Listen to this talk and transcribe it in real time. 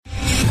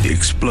The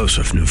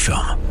explosive new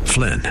film,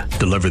 Flynn,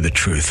 deliver the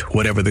truth,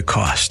 whatever the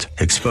cost.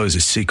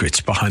 Exposes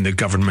secrets behind the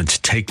government's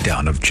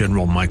takedown of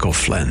General Michael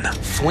Flynn.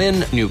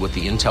 Flynn knew what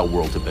the intel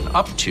world had been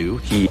up to.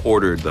 He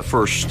ordered the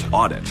first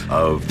audit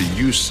of the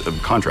use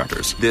of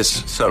contractors.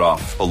 This set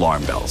off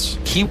alarm bells.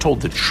 He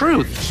told the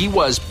truth. He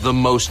was the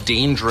most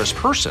dangerous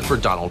person for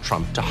Donald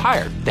Trump to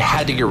hire. They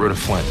had to get rid of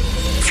Flynn.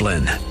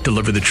 Flynn,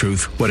 deliver the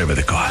truth, whatever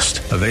the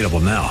cost. Available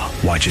now.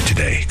 Watch it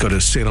today. Go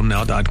to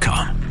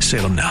salemnow.com.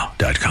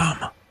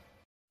 salemnow.com.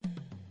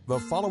 The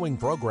following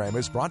program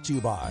is brought to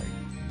you by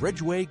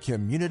Bridgeway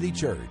Community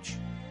Church.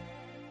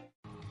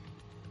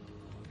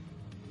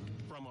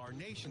 From our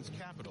nation's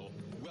capital,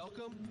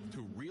 welcome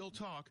to Real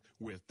Talk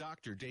with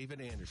Dr.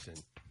 David Anderson.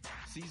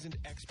 Seasoned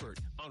expert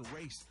on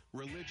race,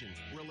 religion,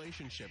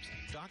 relationships,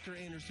 Dr.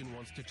 Anderson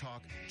wants to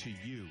talk to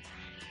you.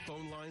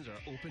 Phone lines are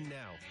open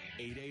now,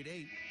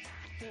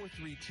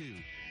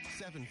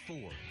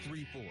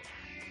 888-432-7434.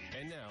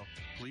 And now,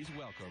 please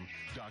welcome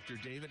Dr.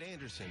 David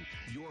Anderson,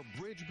 your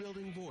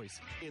bridge-building voice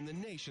in the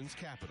nation's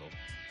capital.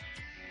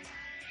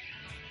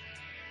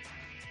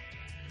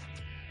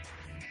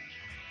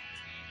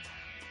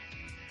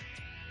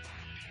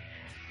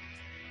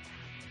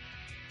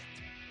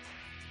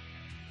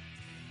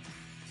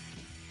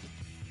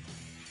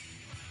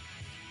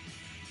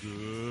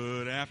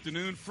 Good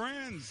afternoon,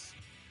 friends.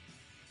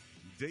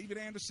 David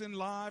Anderson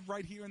live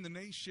right here in the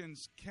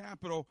nation's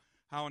capital.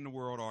 How in the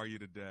world are you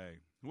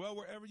today? Well,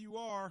 wherever you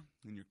are,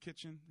 in your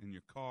kitchen, in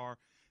your car,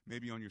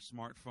 maybe on your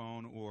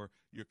smartphone or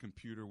your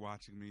computer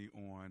watching me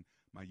on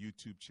my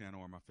YouTube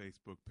channel or my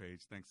Facebook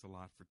page, thanks a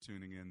lot for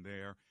tuning in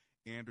there.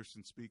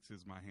 Anderson Speaks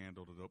is my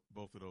handle to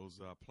both of those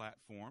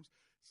platforms,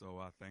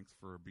 so thanks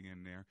for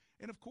being there.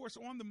 And, of course,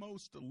 on the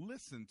most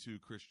listened to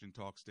Christian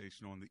talk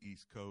station on the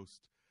East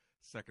Coast,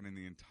 second in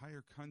the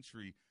entire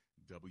country,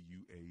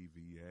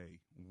 WAVA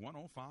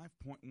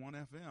 105.1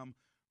 FM.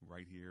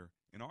 Right here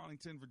in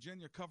Arlington,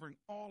 Virginia, covering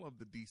all of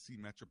the D.C.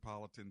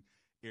 metropolitan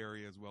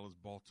area, as well as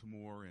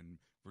Baltimore and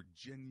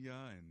Virginia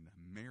and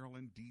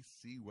Maryland,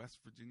 D.C., West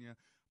Virginia,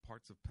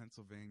 parts of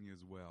Pennsylvania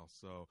as well.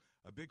 So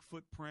a big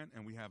footprint,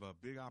 and we have a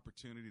big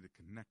opportunity to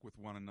connect with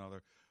one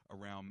another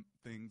around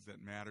things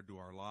that matter to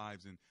our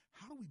lives. And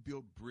how do we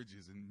build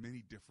bridges in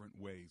many different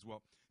ways?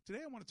 Well,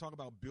 today I want to talk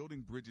about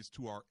building bridges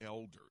to our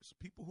elders,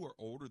 people who are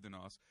older than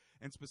us.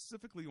 And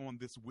specifically on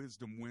this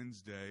Wisdom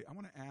Wednesday, I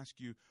want to ask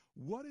you,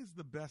 what is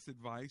the best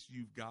advice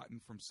you've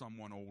gotten from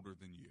someone older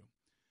than you?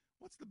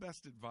 What's the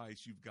best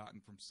advice you've gotten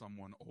from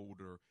someone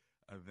older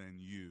than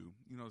you?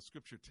 You know,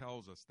 Scripture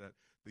tells us that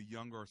the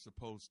younger are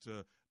supposed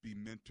to be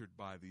mentored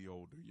by the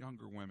older,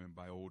 younger women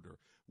by older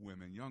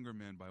women, younger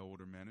men by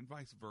older men, and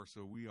vice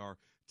versa. We are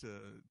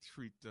to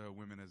treat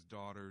women as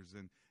daughters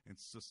and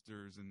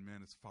sisters, and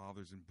men as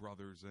fathers and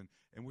brothers, and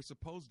we're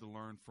supposed to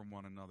learn from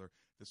one another.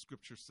 The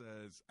Scripture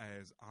says,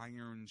 as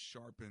iron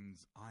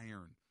sharpens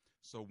iron,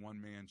 so one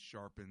man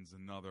sharpens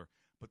another.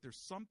 But there's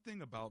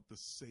something about the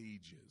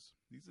sages.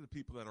 These are the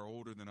people that are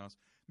older than us,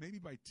 maybe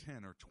by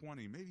 10 or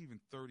 20, maybe even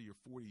 30 or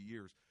 40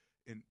 years.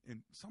 And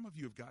some of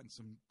you have gotten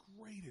some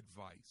great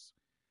advice.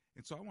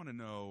 And so I want to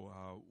know,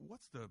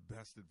 what's the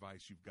best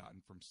advice you've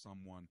gotten from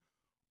someone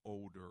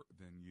older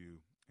than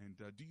you? And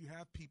do you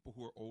have people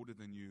who are older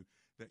than you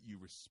that you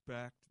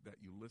respect,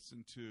 that you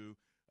listen to?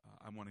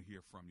 I want to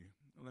hear from you.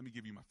 Let me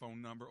give you my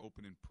phone number,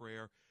 open in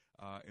prayer,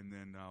 and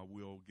then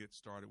we'll get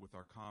started with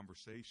our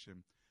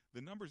conversation.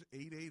 The number is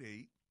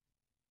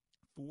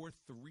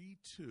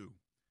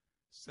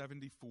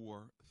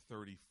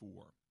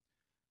 888-432-7434.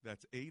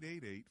 That's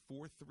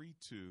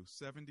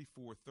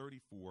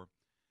 888-432-7434.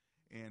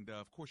 And,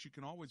 of course, you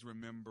can always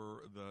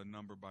remember the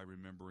number by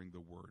remembering the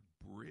word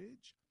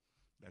bridge.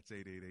 That's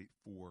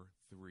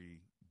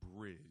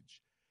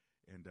 888-43-BRIDGE.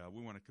 And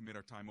we want to commit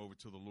our time over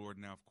to the Lord.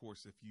 Now, of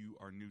course, if you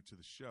are new to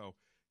the show,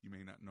 you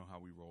may not know how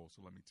we roll.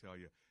 So let me tell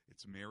you,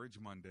 it's Marriage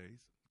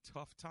Mondays,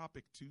 Tough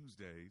Topic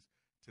Tuesdays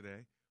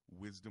today,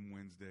 Wisdom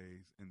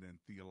Wednesdays, and then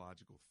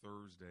Theological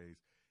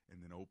Thursdays,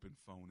 and then Open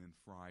Phone in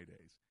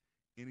Fridays.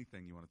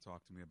 Anything you want to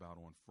talk to me about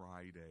on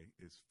Friday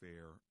is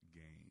fair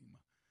game.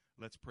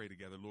 Let's pray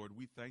together. Lord,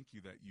 we thank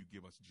you that you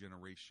give us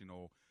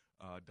generational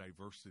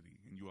diversity,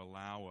 and you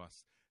allow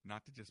us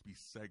not to just be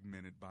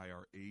segmented by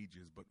our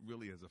ages, but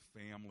really as a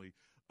family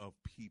of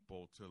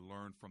people to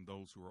learn from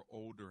those who are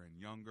older and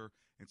younger.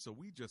 And so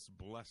we just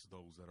bless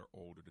those that are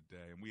older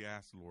today. And we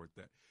ask, Lord,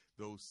 that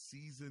those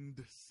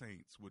seasoned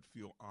saints would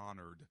feel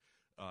honored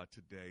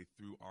today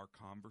through our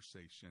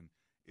conversation.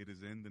 It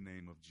is in the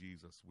name of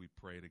Jesus we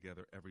pray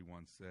together.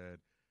 Everyone said,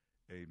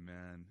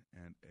 amen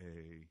and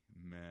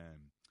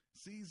amen.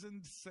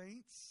 Seasoned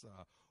saints,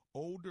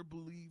 older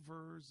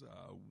believers,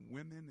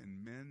 women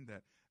and men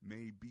that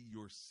may be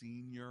your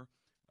senior.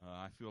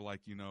 I feel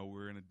like,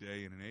 we're in a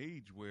day and an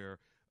age where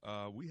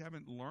we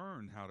haven't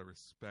learned how to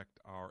respect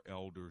our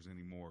elders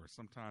anymore.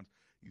 Sometimes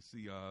you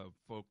see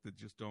folk that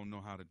just don't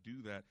know how to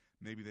do that.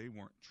 Maybe they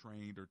weren't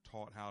trained or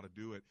taught how to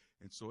do it.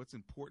 And so it's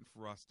important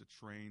for us to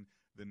train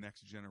the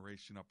next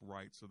generation up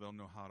right so they'll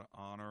know how to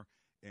honor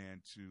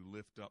and to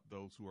lift up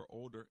those who are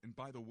older. And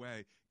by the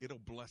way, it'll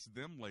bless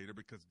them later,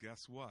 because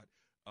guess what?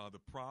 The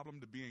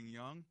problem to being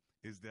young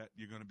is that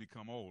you're going to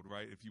become old,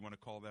 right? If you want to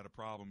call that a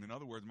problem. In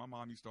other words, my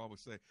mom used to always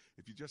say,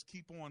 if you just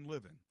keep on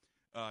living,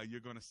 you're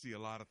going to see a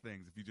lot of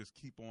things if you just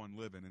keep on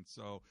living. And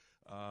so,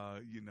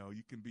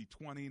 you can be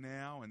 20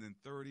 now, and then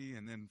 30,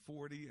 and then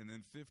 40, and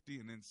then 50,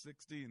 and then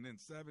 60, and then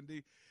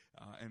 70.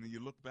 And then you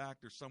look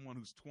back, there's someone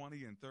who's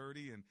 20 and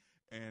 30,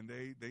 and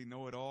they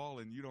know it all,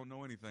 and you don't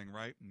know anything,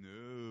 right?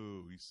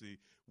 No. You see,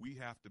 we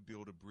have to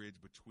build a bridge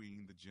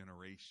between the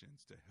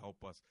generations to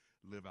help us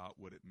live out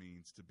what it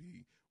means to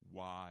be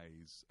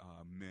wise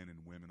men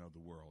and women of the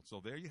world. So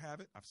there you have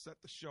it. I've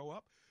set the show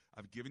up.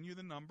 I've given you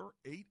the number,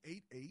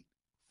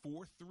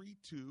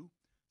 888-432-7434.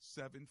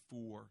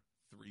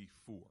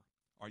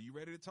 Are you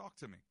ready to talk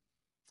to me?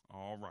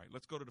 All right.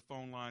 Let's go to the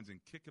phone lines and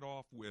kick it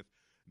off with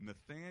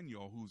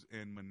Nathaniel, who's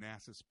in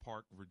Manassas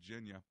Park,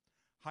 Virginia.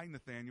 Hi,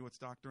 Nathaniel. It's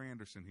Dr.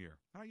 Anderson here.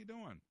 How you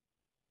doing?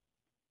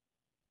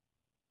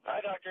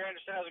 Hi, Dr.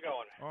 Anderson. How's it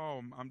going?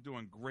 Oh, I'm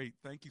doing great.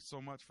 Thank you so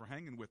much for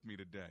hanging with me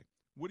today.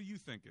 What are you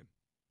thinking?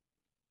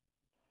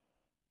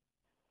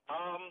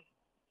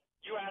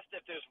 You asked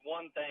if there's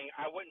one thing.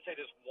 I wouldn't say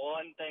there's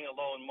one thing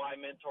alone my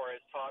mentor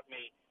has taught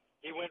me.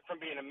 He went from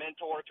being a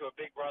mentor to a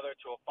big brother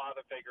to a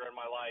father figure in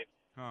my life.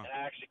 Huh. And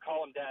I actually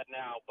call him Dad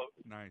now. But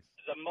Nice.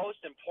 The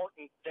most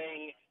important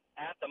thing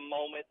at the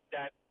moment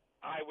that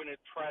I would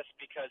impress,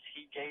 because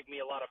he gave me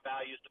a lot of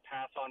values to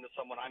pass on to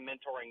someone I'm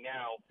mentoring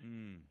now,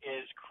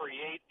 is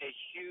create a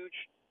huge,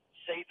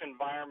 safe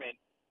environment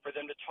for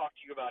them to talk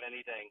to you about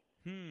anything.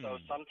 So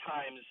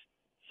sometimes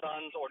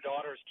sons or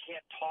daughters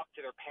can't talk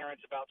to their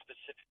parents about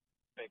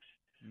specifics,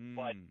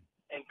 but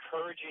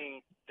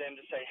encouraging them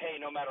to say, hey,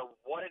 no matter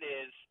what it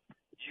is,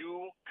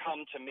 you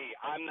come to me.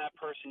 I'm that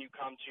person you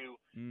come to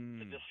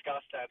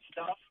discuss that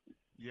stuff,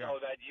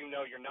 so that you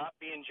know you're not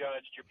being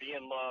judged, you're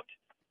being loved.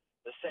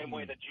 The same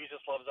way that Jesus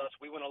loves us,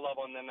 we want to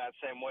love on them that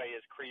same way,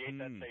 is create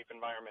that safe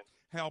environment.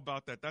 How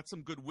about that? That's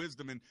some good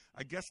wisdom. And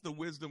I guess the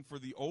wisdom for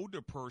the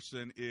older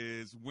person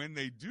is when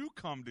they do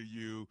come to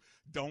you,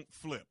 don't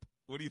flip.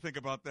 What do you think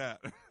about that?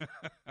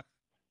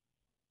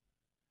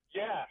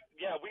 Yeah.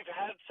 We've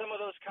had some of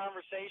those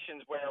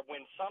conversations where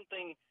when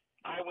something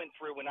I went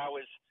through when I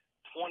was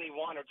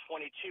 21 or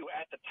 22,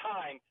 at the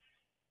time,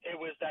 it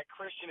was that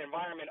Christian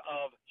environment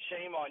of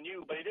shame on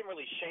you, but he didn't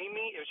really shame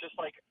me. It was just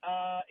like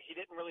he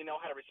didn't really know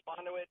how to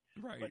respond to it.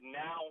 Right. But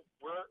now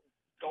we're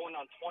going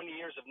on 20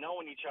 years of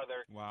knowing each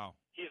other. Wow.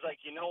 He's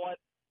like, you know what?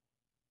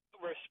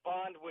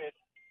 Respond with,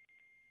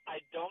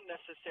 I don't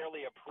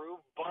necessarily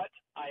approve, but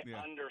I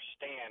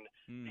understand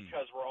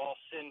because we're all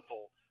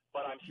sinful.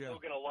 But I'm still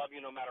going to love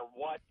you no matter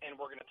what, and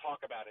we're going to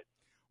talk about it.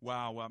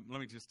 Wow. Let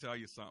me just tell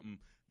you something.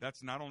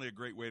 That's not only a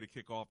great way to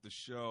kick off the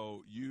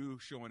show, you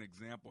show an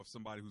example of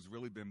somebody who's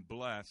really been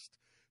blessed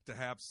to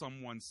have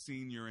someone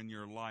senior in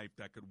your life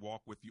that could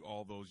walk with you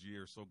all those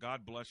years. So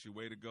God bless you.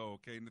 Way to go.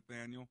 Okay,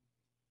 Nathaniel?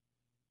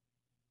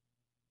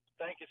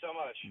 Thank you so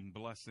much. And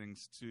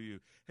blessings to you.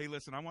 Hey,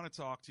 listen, I want to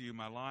talk to you.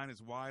 My line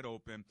is wide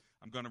open.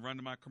 I'm going to run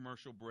to my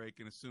commercial break,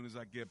 and as soon as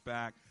I get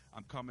back,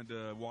 I'm coming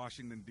to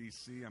Washington,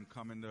 D.C. I'm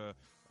coming to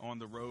on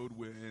the road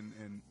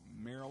in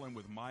Maryland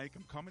with Mike.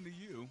 I'm coming to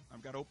you.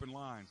 I've got open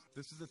lines.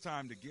 This is the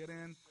time to get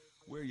in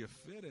where you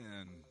fit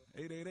in.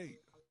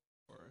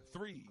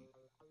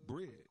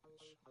 888-3-BRIDGE.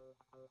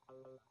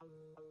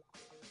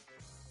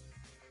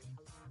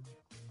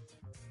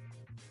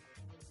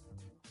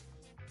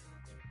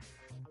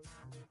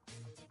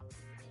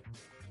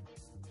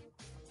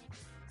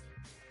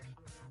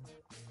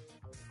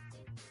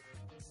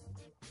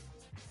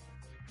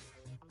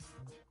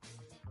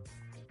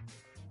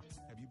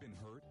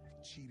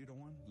 Cheated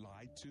on,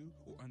 lied to,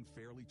 or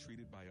unfairly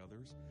treated by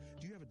others?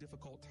 Do you have a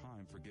difficult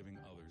time forgiving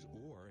others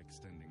or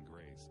extending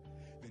grace?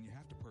 Then you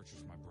have to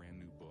purchase my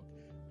brand new book,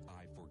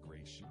 I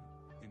Forgrace You.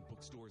 In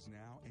bookstores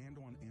now and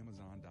on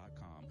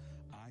Amazon.com,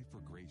 I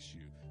Forgrace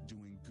You,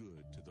 doing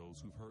good to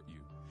those who've hurt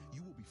you.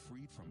 You will be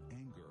freed from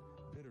anger,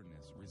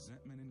 bitterness,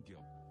 resentment, and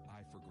guilt.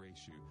 I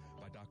Forgrace You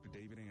by Dr.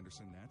 David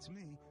Anderson. That's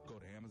me. Go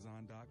to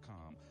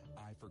Amazon.com.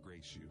 I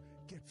Forgrace You.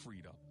 Get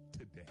freed up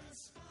today.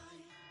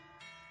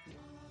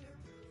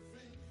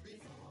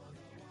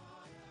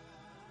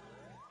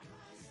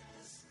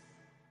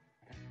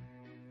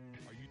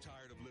 Are you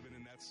tired of living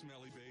in that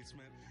smelly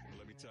basement? Well,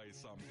 let me tell you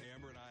something.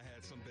 Amber and I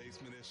had some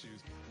basement issues.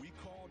 We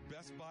called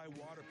Best Buy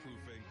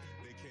Waterproofing.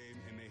 They came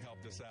and they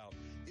helped us out.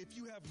 If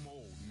you have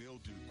mold,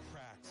 mildew,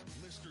 cracks,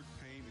 blistered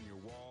paint in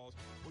your walls,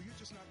 or you're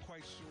just not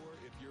quite sure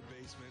if your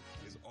basement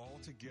is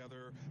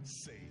altogether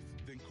safe,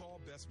 then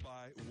call Best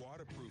Buy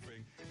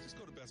Waterproofing. Just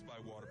go to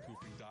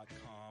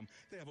bestbuywaterproofing.com.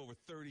 They have over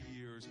 30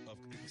 years of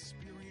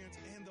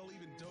experience, and they'll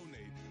even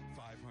donate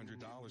 $500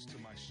 to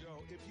my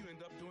show if you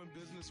end up doing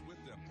business with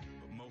them.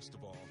 But most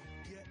of all,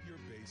 get your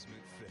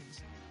basement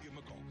fixed. Give them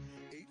a call,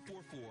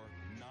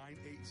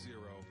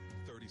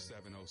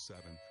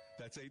 844-980-3707.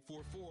 That's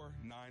 844-980-3707.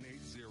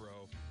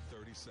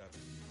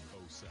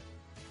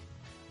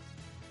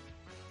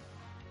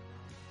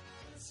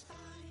 Let's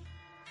find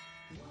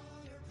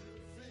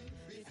waterproofing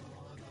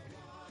before the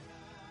water.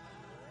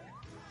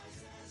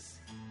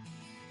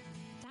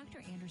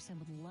 Dr. Anderson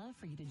would love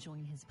for you to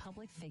join his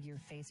public figure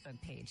Facebook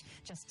page.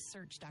 Just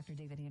search Dr.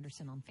 David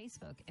Anderson on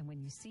Facebook, and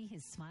when you see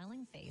his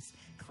smiling face,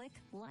 click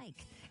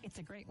like. It's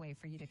a great way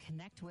for you to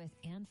connect with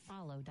and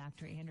follow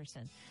Dr.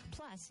 Anderson.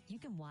 Plus, you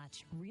can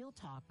watch Real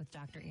Talk with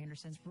Dr.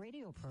 Anderson's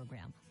radio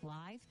program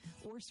live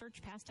or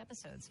search past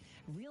episodes.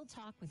 Real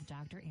Talk with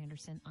Dr.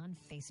 Anderson on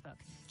Facebook.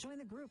 Join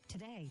the group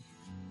today.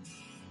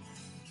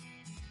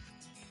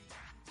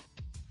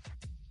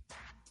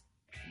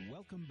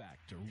 Welcome back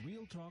to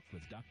Real Talk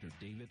with Dr.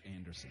 David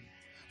Anderson.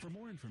 For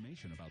more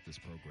information about this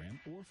program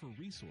or for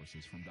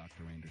resources from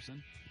Dr.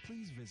 Anderson,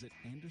 please visit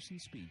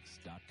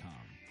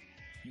andersonspeaks.com.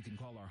 You can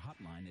call our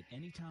hotline at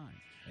any time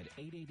at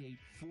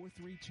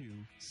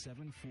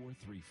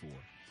 888-432-7434.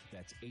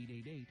 That's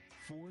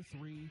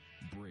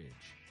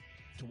 888-43-BRIDGE.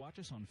 To watch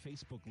us on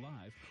Facebook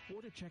Live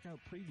or to check out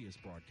previous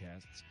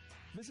broadcasts,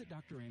 visit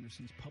Dr.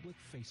 Anderson's public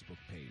Facebook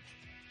page.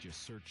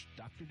 Just search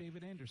Dr.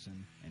 David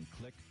Anderson and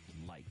click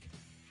like.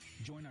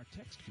 Join our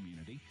text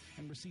community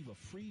and receive a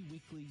free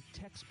weekly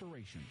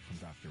Textpiration from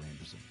Dr.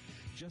 Anderson.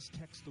 Just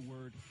text the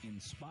word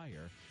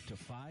INSPIRE to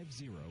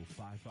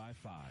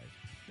 50555.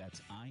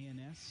 That's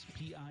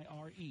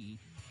INSPIRE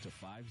to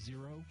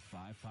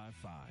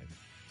 50555.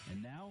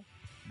 And now,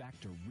 back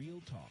to Real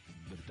Talk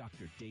with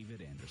Dr.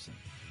 David Anderson.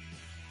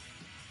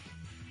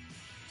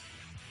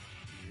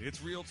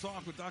 It's Real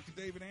Talk with Dr.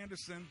 David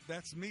Anderson.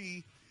 That's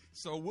me.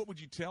 So what would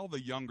you tell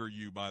the younger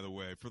you, by the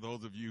way, for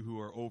those of you who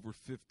are over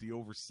 50,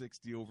 over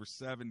 60, over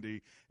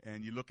 70,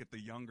 and you look at the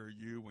younger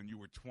you when you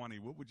were 20,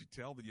 what would you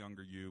tell the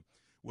younger you?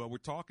 Well, we're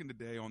talking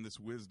today on this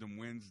Wisdom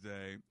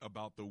Wednesday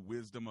about the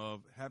wisdom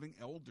of having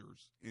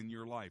elders in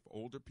your life,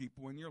 older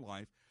people in your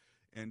life.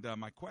 And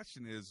my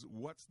question is,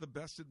 what's the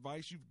best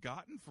advice you've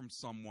gotten from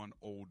someone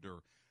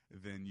older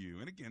than you?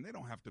 And again, they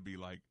don't have to be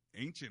like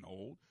ancient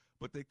old,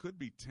 but they could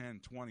be 10,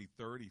 20,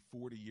 30,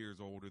 40 years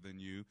older than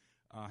you.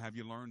 Have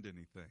you learned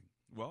anything?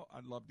 Well,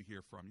 I'd love to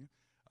hear from you.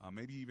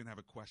 Maybe you even have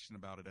a question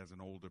about it as an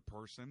older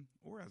person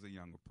or as a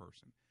younger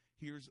person.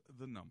 Here's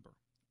the number,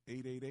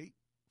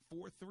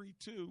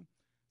 888-432-7434.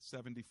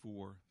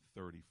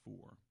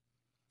 All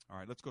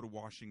right, let's go to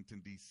Washington,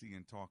 D.C.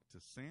 and talk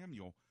to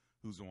Samuel,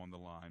 who's on the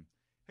line.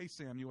 Hey,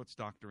 Samuel, it's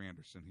Dr.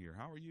 Anderson here.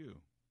 How are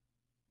you?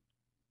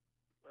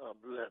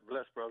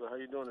 Blessed, brother. How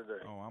you doing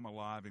today? Oh, I'm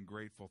alive and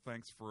grateful.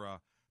 Thanks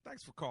for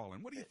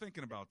calling. What are you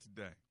thinking about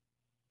today?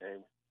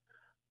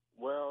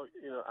 Well,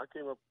 I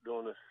came up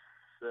during the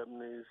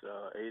 70s,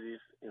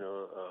 80s,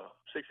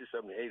 60s,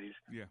 70s, 80s.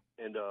 Yeah.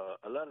 And a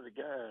lot of the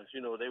guys,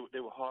 they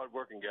were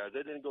hard-working guys.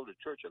 They didn't go to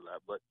church a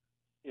lot, but,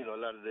 a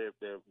lot of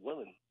their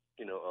women,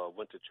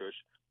 went to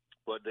church.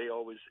 But they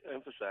always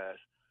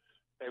emphasized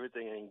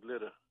everything ain't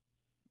glitter,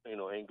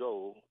 ain't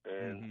gold.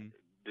 And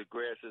the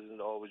grass isn't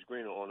always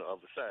greener on the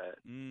other side.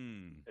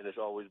 And it's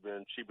always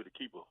been cheaper to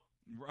keep her.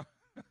 Right.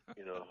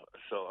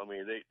 So I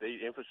mean, they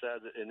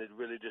emphasize it, and it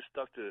really just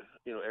stuck to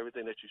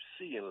everything that you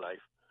see in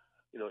life.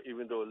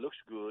 Even though it looks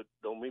good,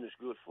 don't mean it's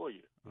good for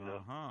you.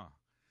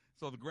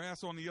 So the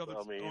grass on the other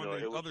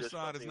other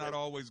side is not that,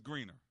 always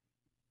greener.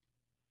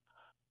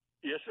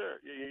 Yes, sir.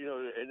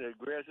 And the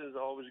grass is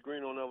always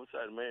green on the other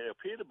side. It may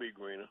appear to be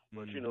greener,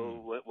 but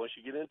once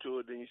you get into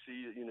it, then you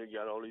see you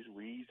got all these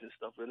weeds and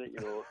stuff in it,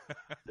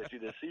 that you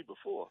didn't see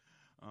before.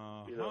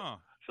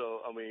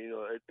 So I mean,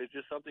 it's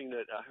just something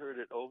that I heard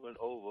it over and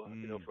over,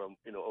 from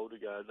older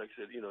guys. Like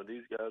I said,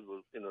 these guys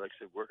were, like I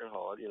said, working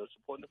hard,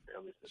 supporting the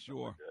families. And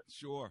Sure, like that.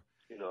 sure.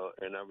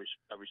 And I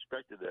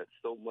respected that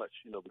so much,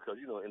 because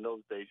in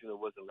those days, it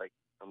wasn't like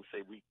I'm gonna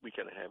say we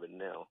kind of have it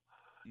now.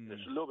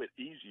 It's a little bit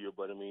easier,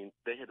 but I mean,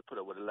 they had to put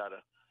up with a lot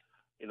of,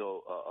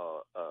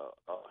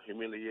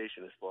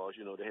 humiliation as far as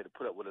they had to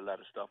put up with a lot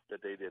of stuff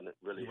that they didn't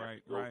really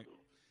have to go through.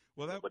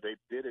 Well, but they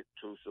did it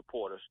to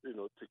support us, to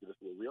get us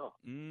where we are.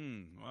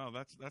 Well,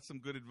 that's some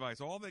good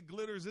advice. All that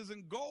glitters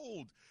isn't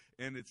gold,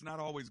 and it's not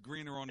always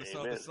greener on the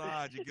other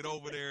side. You get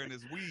over there and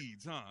there's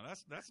weeds, huh?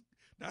 That's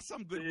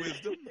some good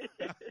wisdom.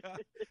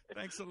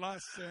 Thanks a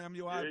lot,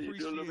 Samuel. I appreciate it. You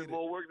do a little bit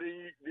more work than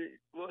you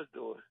was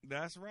doing.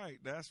 That's right.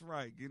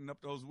 Getting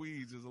up those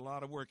weeds is a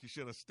lot of work. You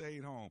should have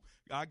stayed home.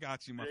 I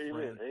got you, my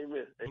friend.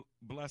 Amen.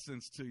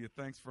 Blessings to you.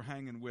 Thanks for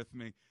hanging with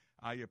me.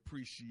 I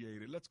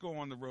appreciate it. Let's go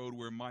on the road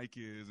where Mike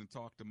is and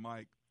talk to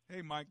Mike.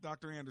 Hey, Mike,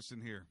 Dr. Anderson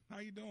here. How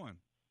you doing?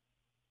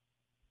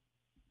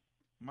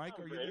 Mike,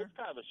 are you there? It's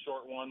kind of a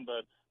short one,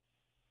 but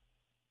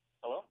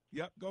hello?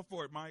 Yep, go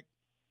for it, Mike.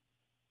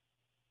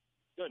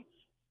 Good.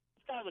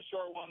 It's kind of a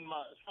short one.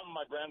 Something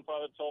my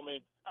grandfather told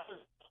me.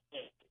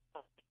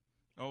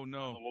 Oh,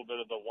 no. A little bit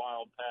of the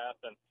wild path.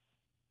 And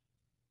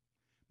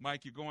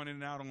Mike, you're going in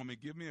and out on me.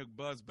 Give me a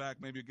buzz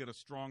back. Maybe you'll get a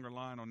stronger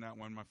line on that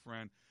one, my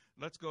friend.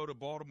 Let's go to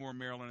Baltimore,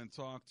 Maryland, and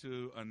talk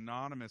to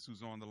Anonymous,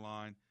 who's on the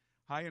line.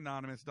 Hi,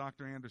 Anonymous.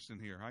 Dr. Anderson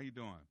here. How you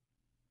doing?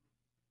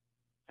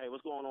 Hey,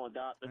 what's going on,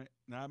 Doctor? Hey,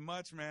 not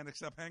much, man,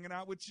 except hanging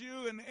out with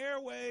you in the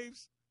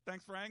airwaves.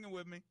 Thanks for hanging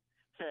with me.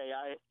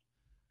 I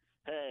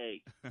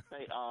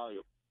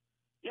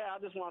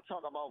just want to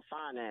talk about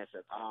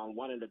finances.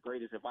 One of the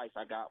greatest advice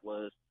I got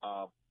was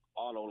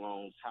auto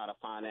loans, how to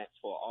finance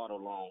for an auto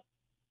loan.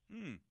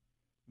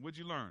 What'd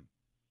you learn?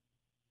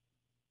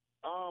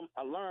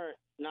 I learned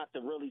not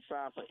to really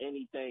sign for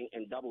anything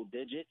in double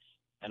digits,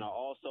 and I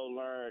also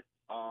learned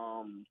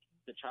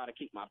to try to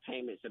keep my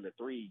payments in the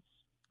threes.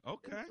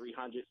 Okay. In the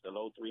 300s, the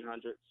low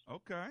 300s.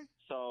 Okay.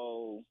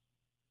 So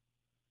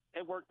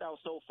it worked out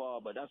so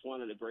far, but that's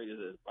one of the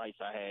greatest advice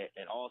I had.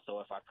 And also,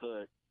 if I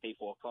could, pay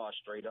for a car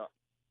straight up.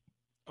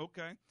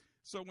 Okay.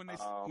 So when they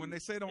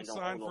say don't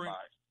sign for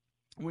nobody.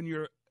 When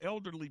your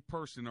elderly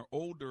person or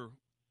older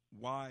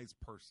wise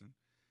person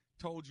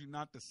told you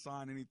not to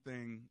sign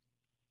anything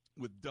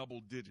with double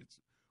digits,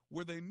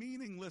 were they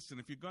meaning, listen,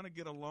 if you're going to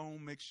get a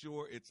loan, make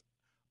sure it's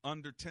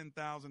under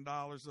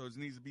 $10,000, so it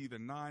needs to be either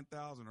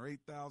 $9,000 or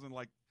 $8,000,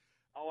 like?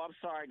 Oh, I'm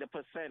sorry, the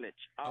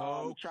percentage.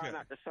 Okay. Try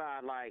not to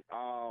sign like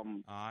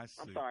I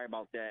see. I'm sorry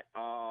about that.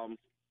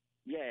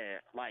 Yeah,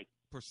 like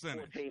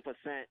percentage,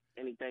 14%,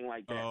 anything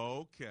like that.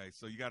 Okay,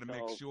 so you got to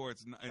make sure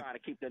it's try to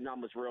keep the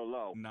numbers real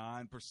low.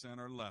 9%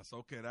 or less.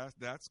 Okay,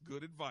 that's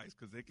good advice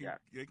because they can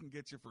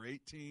get you for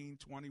 18,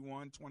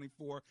 21,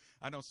 24.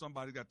 I know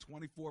somebody got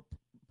 24%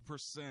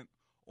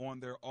 on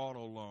their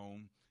auto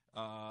loan,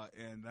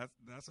 and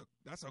that's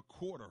a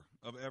quarter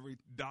of every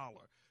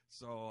dollar.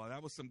 So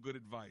that was some good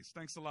advice.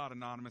 Thanks a lot,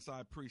 Anonymous. I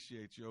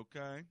appreciate you.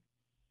 Okay.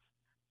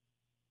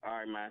 All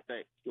right, man.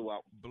 Thanks. You're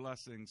welcome.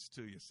 Blessings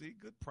to you. See,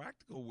 good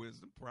practical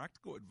wisdom,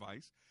 practical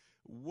advice.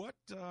 What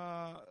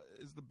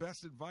is the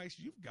best advice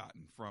you've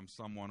gotten from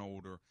someone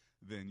older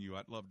than you?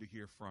 I'd love to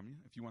hear from you.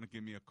 If you want to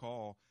give me a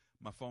call,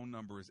 my phone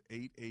number is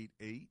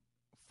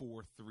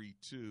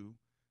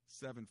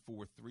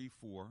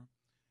 888-432-7434.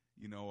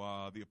 You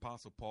know, the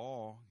Apostle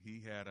Paul,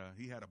 he had a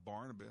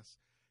Barnabas.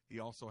 He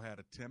also had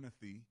a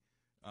Timothy.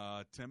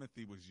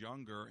 Timothy was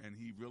younger, and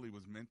he really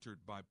was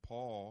mentored by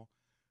Paul.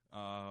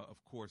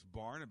 Of course,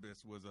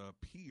 Barnabas was a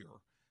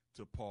peer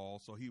to Paul,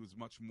 so he was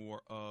much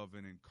more of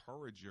an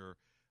encourager,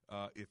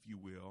 if you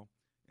will.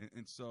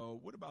 And so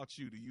what about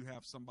you? Do you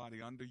have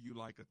somebody under you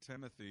like a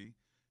Timothy?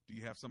 Do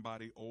you have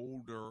somebody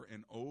older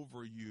and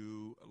over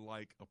you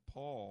like a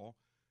Paul?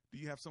 Do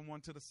you have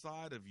someone to the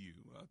side of you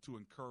to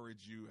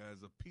encourage you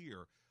as a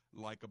peer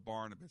like a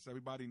Barnabas?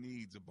 Everybody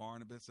needs a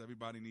Barnabas.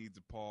 Everybody needs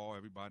a Paul.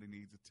 Everybody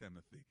needs a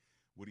Timothy.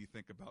 What do you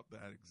think about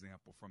that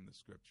example from the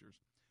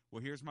scriptures?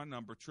 Well, here's my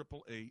number,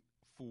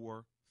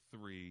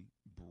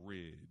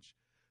 888-43-BRIDGE.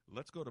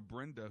 Let's go to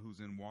Brenda, who's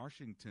in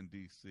Washington,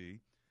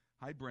 D.C.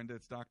 Hi, Brenda.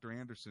 It's Dr.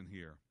 Anderson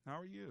here. How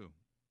are you?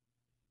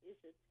 This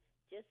is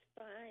just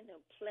fine. A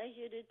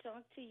pleasure to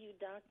talk to you,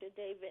 Dr.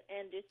 David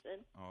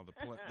Anderson. Oh,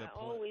 I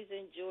always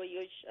enjoy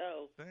your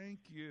show.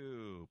 Thank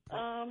you.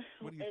 What are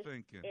you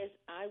thinking? As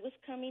I was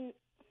coming,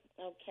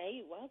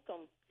 okay,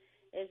 welcome.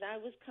 As I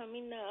was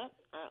coming up,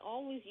 I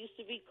always used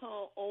to be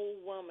called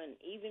old woman,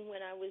 even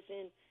when I was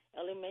in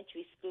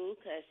elementary school,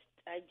 because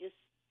I just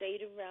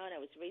stayed around.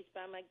 I was raised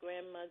by my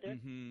grandmother,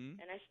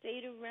 and I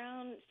stayed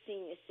around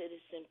senior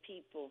citizen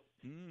people.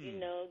 You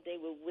know,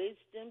 they were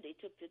wisdom. They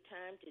took the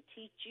time to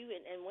teach you,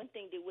 and one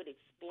thing they would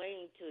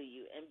explain to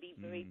you and be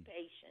very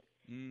patient.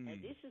 And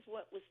this is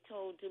what was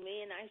told to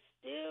me, and I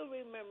still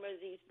remember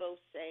these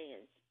both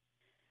sayings.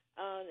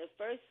 The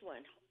first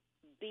one,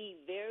 be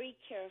very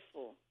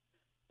careful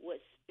what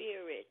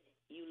spirit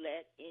you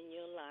let in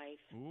your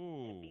life.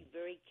 And be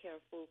very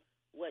careful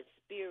what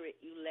spirit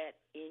you let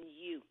in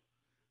you.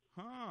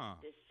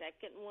 The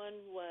second one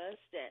was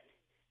that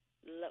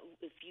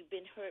if you've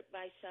been hurt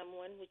by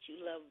someone which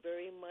you love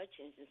very much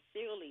and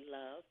sincerely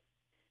love,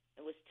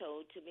 it was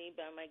told to me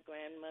by my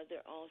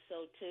grandmother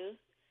also too,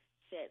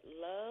 said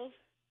love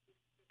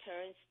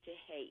turns to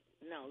hate.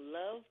 Now,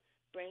 love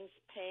brings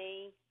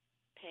pain.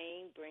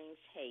 Pain brings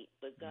hate,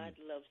 but God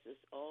loves us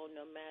all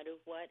no matter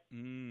what,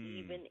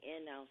 even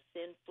in our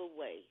sinful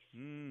ways.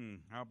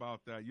 How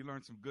about that? You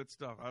learned some good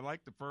stuff. I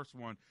like the first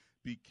one,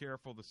 be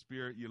careful the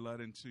spirit you let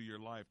into your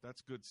life.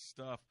 That's good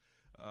stuff.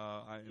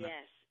 Into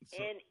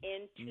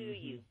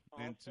you.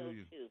 Also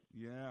too.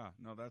 Yeah,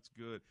 no, that's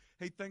good.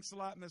 Hey, thanks a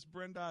lot, Miss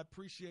Brenda. I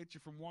appreciate you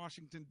from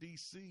Washington,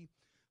 D.C.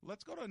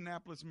 Let's go to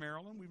Annapolis,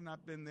 Maryland. We've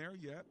not been there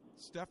yet.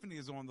 Stephanie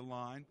is on the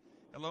line.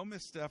 Hello,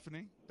 Miss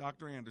Stephanie.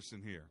 Dr.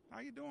 Anderson here. How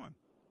you doing?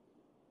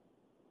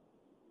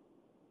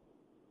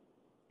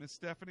 Miss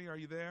Stephanie, are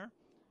you there?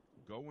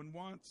 Going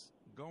once,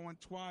 going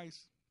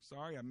twice.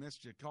 Sorry, I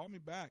missed you. Call me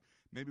back.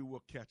 Maybe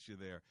we'll catch you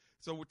there.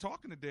 So we're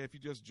talking today, if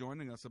you're just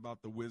joining us,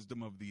 about the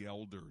wisdom of the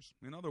elders.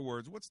 In other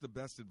words, what's the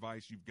best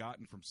advice you've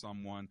gotten from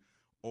someone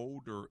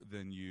older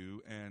than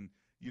you? And,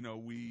 you know,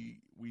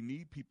 we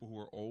need people who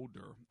are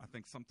older. I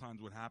think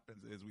sometimes what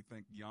happens is we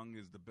think young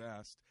is the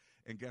best.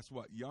 And guess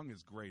what? Young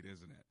is great,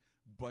 isn't it?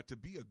 But to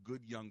be a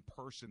good young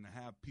person, to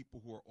have people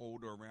who are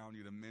older around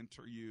you, to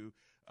mentor you,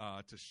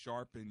 to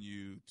sharpen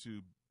you,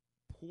 to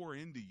pour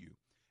into you,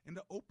 and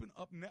to open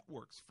up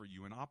networks for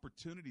you and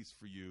opportunities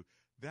for you,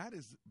 that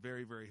is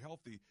very, very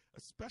healthy,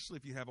 especially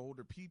if you have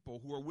older people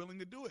who are willing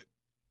to do it.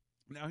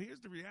 Now, here's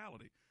the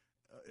reality.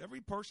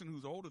 Every person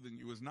who's older than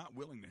you is not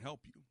willing to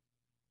help you.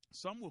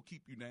 Some will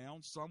keep you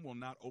down. Some will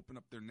not open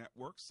up their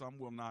network. Some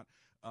will not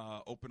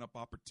open up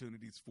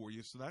opportunities for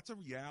you. So that's a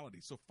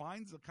reality. So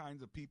find the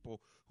kinds of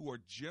people who are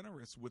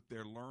generous with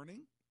their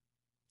learning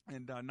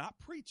and not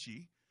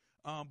preachy,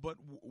 but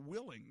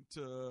willing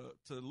to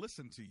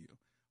listen to you,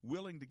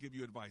 willing to give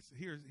you advice.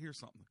 Here's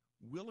something.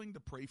 Willing to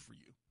pray for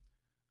you.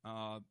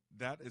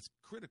 That is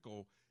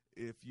critical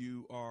if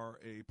you are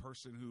a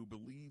person who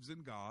believes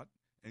in God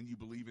and you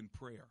believe in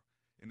prayer.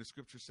 And the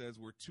scripture says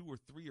where 2 or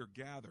 3 are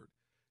gathered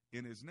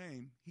in his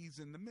name, he's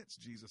in the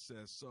midst, Jesus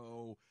says.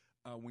 So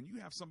when you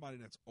have somebody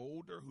that's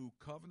older who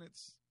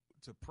covenants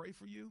to pray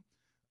for you,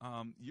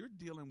 you're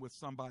dealing with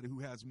somebody who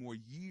has more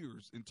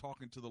years in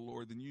talking to the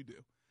Lord than you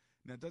do.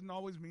 Now, it doesn't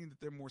always mean that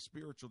they're more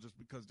spiritual just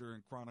because they're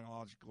in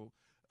chronological,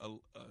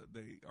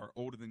 they are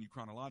older than you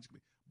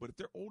chronologically. But if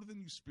they're older than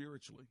you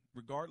spiritually,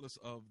 regardless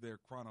of their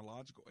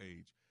chronological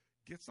age,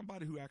 get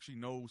somebody who actually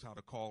knows how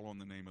to call on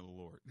the name of the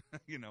Lord.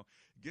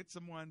 Get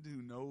someone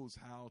who knows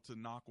how to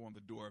knock on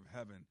the door of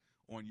heaven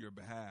on your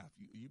behalf.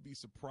 You'd be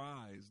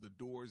surprised the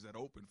doors that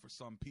open for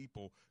some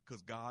people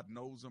because God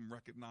knows them,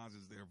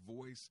 recognizes their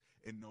voice,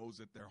 and knows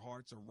that their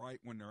hearts are right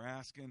when they're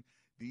asking.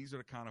 These are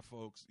the kind of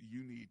folks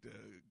you need to,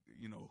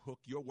 hook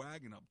your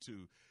wagon up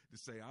to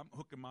say, I'm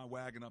hooking my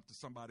wagon up to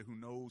somebody who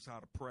knows how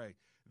to pray.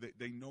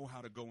 They know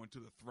how to go into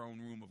the throne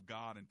room of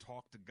God and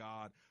talk to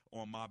God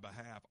on my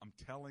behalf. I'm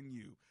telling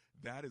you,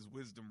 that is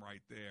wisdom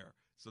right there.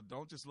 So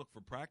don't just look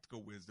for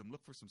practical wisdom.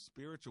 Look for some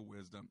spiritual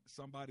wisdom,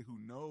 somebody who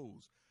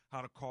knows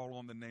how to call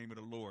on the name of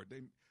the Lord.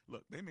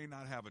 They may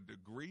not have a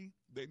degree.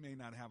 They may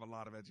not have a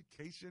lot of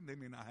education. They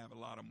may not have a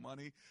lot of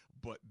money,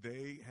 but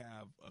they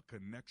have a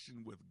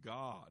connection with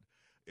God.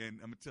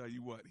 And I'm going to tell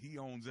you what, he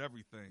owns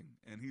everything,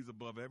 and he's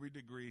above every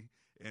degree,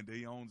 and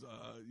he owns,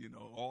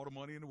 all the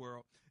money in the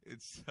world.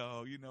 And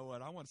so, you know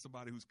what, I want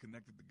somebody who's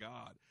connected to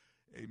God.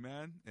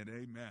 Amen and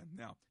amen.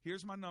 Now,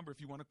 here's my number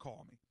if you want to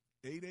call me,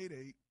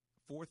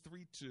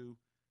 888-432-7434.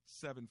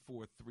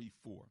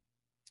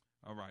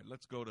 All right,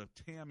 let's go to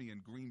Tammy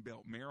in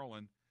Greenbelt,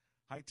 Maryland.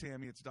 Hi,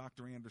 Tammy. It's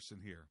Dr. Anderson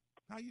here.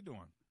 How you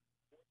doing?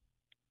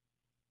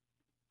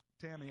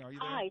 Tammy, are you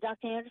there? Hi,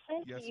 Dr.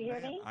 Anderson. Yes, can you hear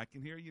ma'am. me? I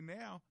can hear you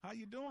now. How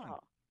you doing? Oh.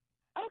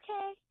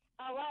 Okay.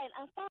 All right.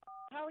 I'm fine.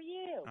 How are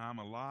you? I'm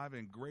alive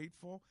and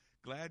grateful.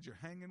 Glad you're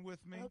hanging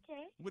with me.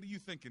 Okay. What are you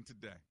thinking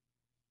today?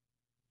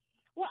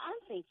 Well, I'm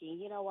thinking,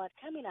 you know what,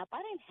 coming up,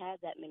 I didn't have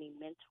that many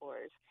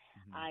mentors.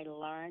 Mm-hmm. I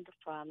learned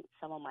from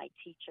some of my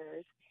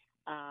teachers.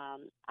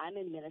 I'm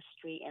in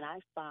ministry, and I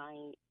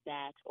find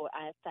that, or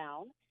I have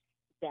found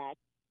that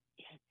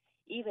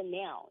even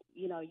now,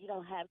 you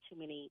don't have too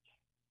many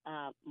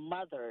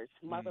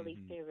motherly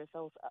figures,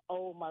 those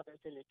old mothers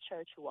in the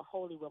church who are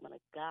holy women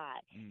of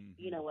God. Mm-hmm.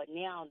 You know what,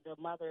 now the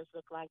mothers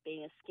look like they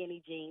in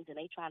skinny jeans and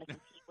they trying to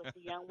compete with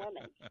the young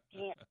women. You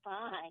can't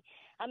find,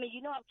 I'm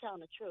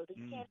telling the truth.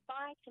 You can't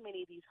find too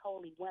many of these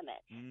holy women.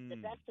 The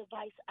best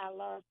advice I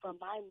learned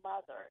from my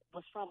mother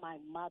was from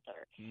my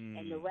mother,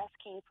 and the rest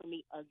came from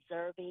me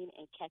observing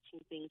and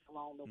catching things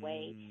along the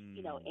way,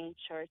 in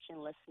church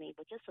and listening,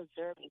 but just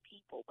observing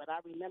people. But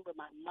I remember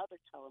my mother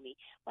told me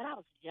when I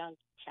was a young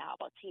child,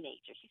 about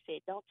teenager, she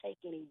said, don't take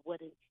any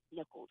wooden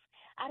nickels.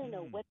 I didn't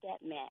know what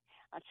that meant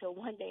until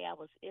one day I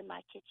was in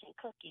my kitchen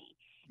cooking.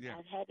 Yeah.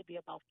 I had to be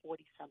about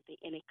 40-something,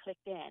 and it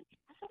clicked in.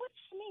 I said, what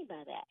does she mean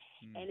by that?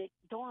 And it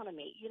dawned on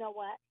me, you know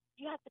what?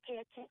 You have to pay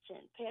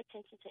attention. Pay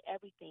attention to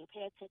everything.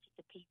 Pay attention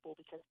to people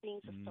because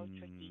things are so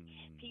tricky.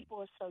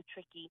 People are so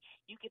tricky.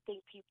 You can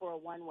think people are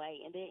one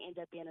way, and they end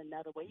up being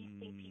another way. You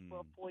think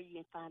people are for you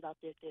and find out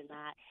that they're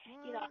not.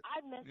 What? I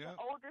mentor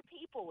older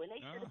people, and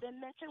they should have been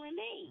mentoring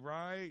me.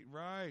 Right.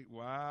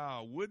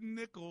 Wow. Wooden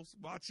nickels.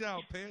 Watch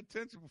out. Pay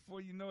attention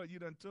before you know it. You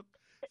done took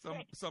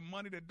some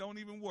money that don't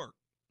even work.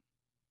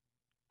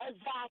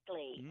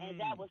 Exactly,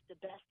 and that was the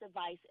best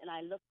advice. And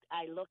I look,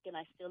 and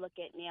I still look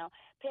at now.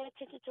 Pay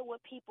attention to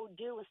what people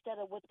do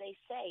instead of what they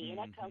say, and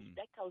that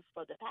goes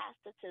for the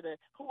pastor to the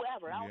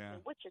whoever. I don't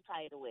care what your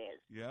title is.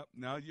 Yep.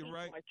 Now you're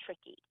right. People are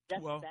tricky.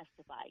 That's the best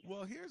advice.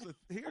 Well,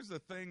 here's the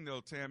thing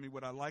though, Tammy.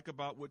 What I like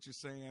about what you're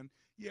saying,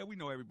 we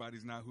know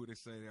everybody's not who they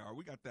say they are.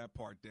 We got that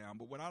part down.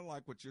 But what I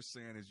like what you're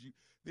saying is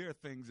there are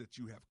things that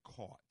you have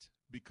caught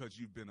because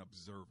you've been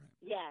observant.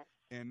 Yes.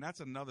 And that's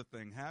another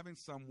thing, having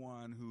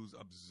someone who's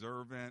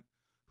observant,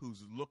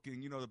 who's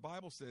looking, the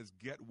Bible says,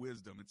 get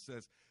wisdom. It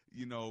says,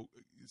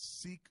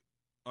 seek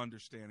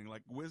understanding.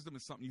 Like wisdom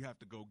is something you have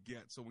to go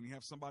get. So when you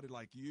have somebody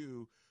like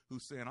you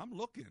who's saying, I'm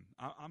looking,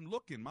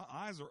 my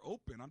eyes are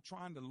open, I'm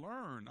trying to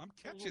learn, I'm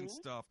catching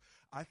stuff.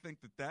 I think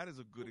that is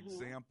a good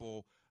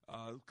example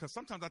because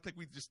sometimes I think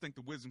we just think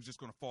the wisdom's just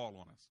going to fall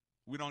on us.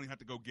 We don't even have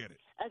to go get it.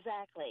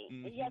 Exactly.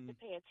 And you have to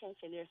pay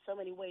attention. There's so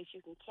many ways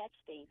you can catch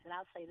things. And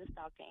I'll say this,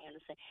 Dr.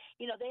 Anderson,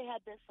 there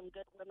have been some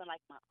good women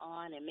like my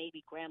aunt and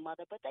maybe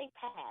grandmother, but they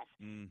passed.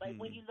 But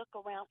when you look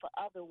around for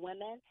other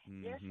women,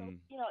 there's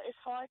some,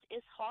 it's hard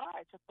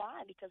to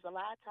find because a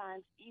lot of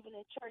times, even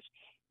in church,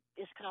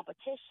 it's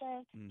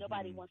competition.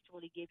 Nobody wants to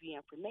really give you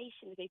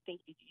information. They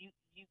think that you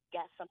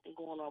got something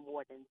going on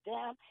more than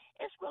them.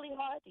 It's really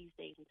hard these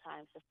days and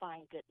times to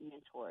find good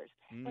mentors.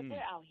 But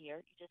they're out here.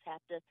 You just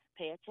have to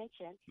pay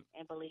attention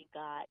and believe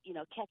God.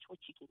 Catch what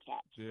you can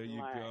catch. There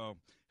you go.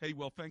 Hey,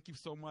 well, thank you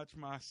so much,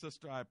 my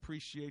sister. I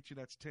appreciate you.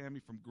 That's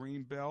Tammy from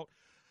Greenbelt.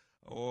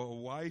 or a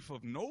wife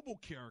of noble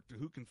character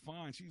who can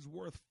find she's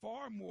worth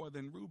far more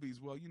than rubies.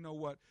 Well, you know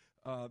what?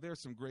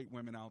 There's some great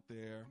women out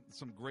there,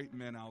 some great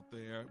men out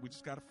there. We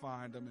just got to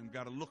find them and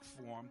got to look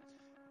for them.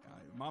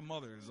 My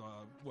mother is,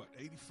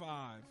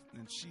 85,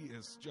 and she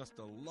is just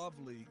a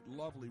lovely,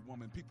 lovely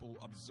woman. People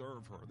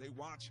observe her. They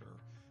watch her.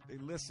 They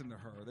listen to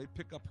her. They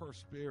pick up her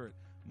spirit.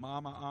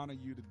 Mom, I honor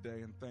you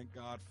today, and thank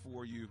God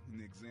for you and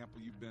the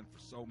example you've been for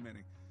so many.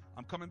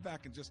 I'm coming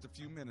back in just a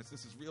few minutes.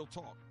 This is Real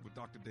Talk with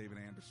Dr. David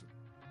Anderson.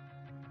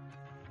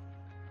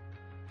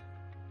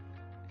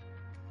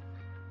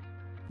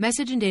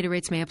 Message and data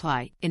rates may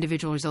apply.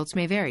 Individual results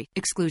may vary.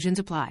 Exclusions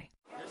apply.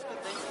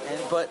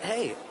 But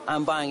hey,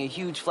 I'm buying a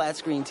huge flat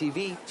screen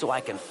TV so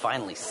I can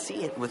finally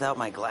see it without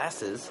my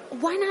glasses.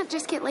 Why not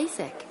just get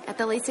LASIK at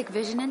the LASIK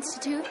Vision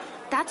Institute?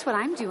 That's what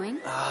I'm doing.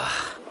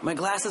 My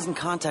glasses and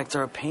contacts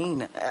are a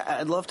pain.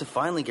 I'd love to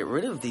finally get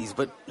rid of these,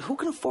 but who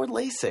can afford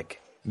LASIK?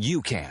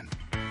 You can.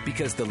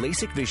 Because the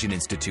LASIK Vision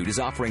Institute is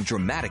offering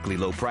dramatically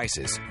low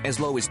prices, as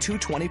low as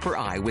 $220 per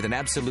eye with an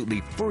absolutely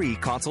free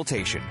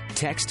consultation.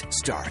 Text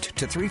START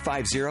to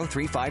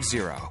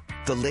 350350.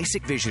 The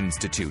LASIK Vision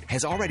Institute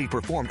has already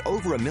performed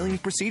over 1 million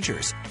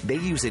procedures. They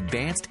use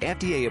advanced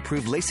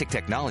FDA-approved LASIK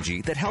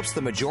technology that helps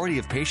the majority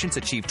of patients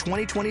achieve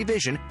 20/20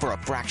 vision for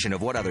a fraction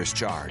of what others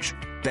charge.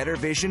 Better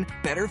vision,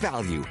 better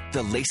value.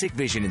 The LASIK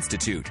Vision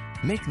Institute.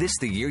 Make this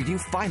the year you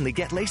finally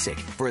get LASIK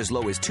for as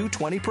low as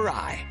 $220 per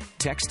eye.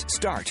 Text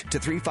START to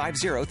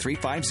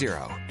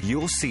 350350.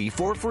 You'll see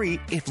for free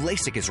if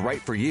LASIK is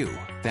right for you.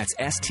 That's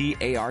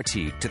START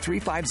to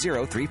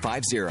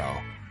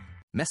 350350.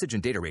 Message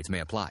and data rates may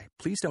apply.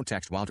 Please don't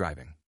text while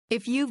driving.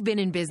 If you've been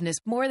in business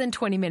more than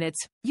 20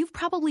 minutes, you've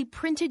probably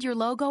printed your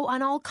logo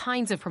on all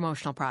kinds of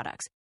promotional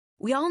products.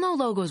 We all know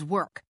logos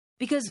work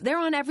because they're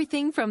on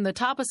everything from the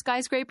top of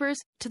skyscrapers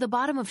to the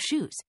bottom of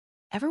shoes.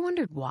 Ever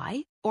wondered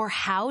why or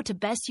how to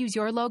best use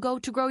your logo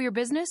to grow your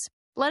business?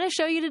 Let us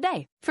show you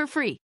today for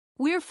free.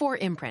 We're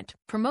 4imprint,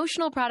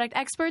 promotional product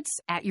experts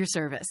at your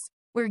service.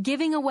 We're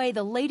giving away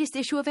the latest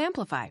issue of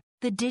Amplify,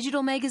 the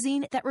digital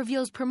magazine that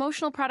reveals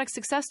promotional product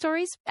success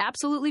stories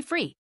absolutely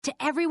free to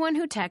everyone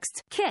who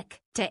texts KICK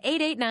to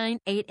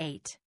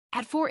 88988.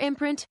 At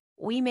 4imprint,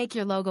 we make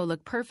your logo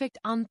look perfect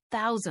on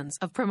thousands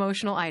of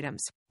promotional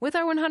items. With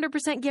our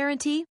 100%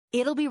 guarantee,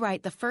 it'll be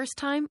right the first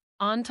time,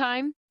 on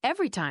time,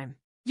 every time.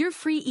 Your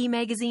free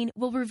e-magazine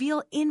will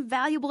reveal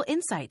invaluable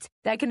insights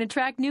that can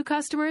attract new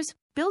customers,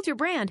 build your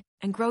brand,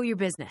 and grow your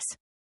business.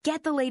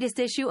 Get the latest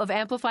issue of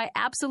Amplify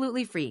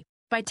absolutely free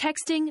by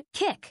texting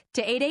KICK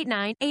to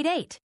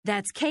 88988.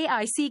 That's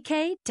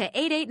KICK to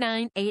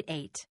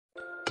 88988.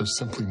 There's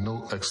simply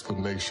no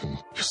explanation.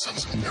 Your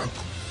son's a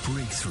miracle.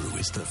 Breakthrough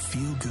is the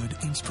feel-good,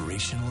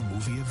 inspirational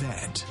movie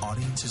event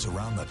audiences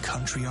around the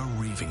country are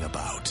raving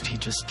about. He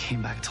just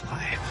came back to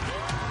life.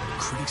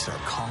 Critics are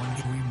calling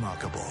it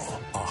remarkable.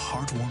 A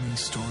heartwarming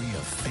story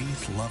of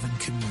faith, love, and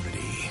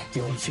community.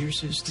 The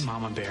fiercest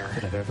mama bear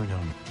that I've ever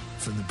known.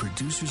 From the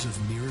producers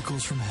of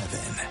Miracles from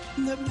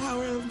Heaven. The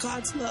power of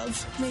God's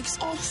love makes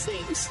all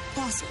things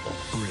possible.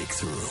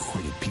 Breakthrough.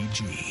 Rated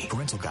PG.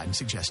 Parental guidance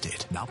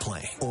suggested. Not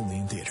playing. Only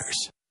in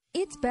theaters.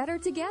 It's Better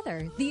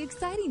Together, the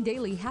exciting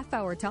daily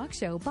half-hour talk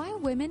show by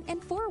women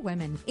and for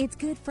women. It's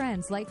good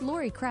friends like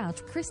Lori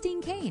Crouch,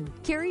 Christine Kane,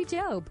 Carrie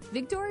Job,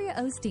 Victoria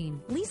Osteen,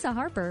 Lisa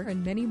Harper,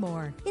 and many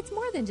more. It's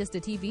more than just a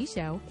TV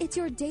show. It's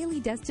your daily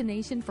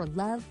destination for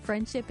love,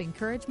 friendship,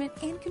 encouragement,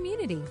 and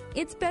community.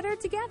 It's Better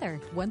Together,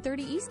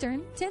 1:30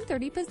 Eastern,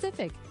 10:30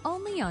 Pacific,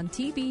 only on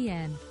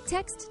TBN.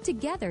 Text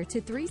TOGETHER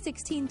to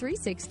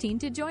 316-316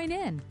 to join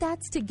in.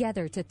 That's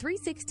TOGETHER to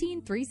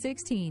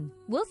 316-316.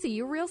 We'll see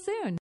you real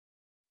soon.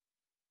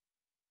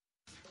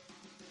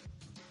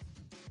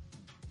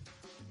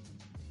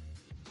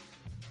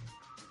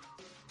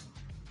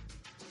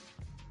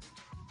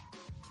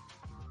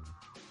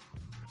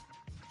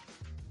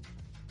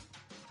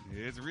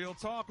 It's Real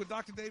Talk with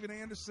Dr. David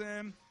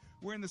Anderson.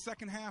 We're in the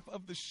second half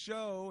of the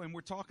show, and we're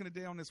talking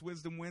today on this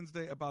Wisdom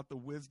Wednesday about the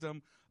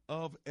wisdom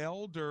of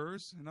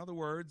elders. In other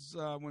words,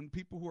 when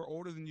people who are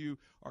older than you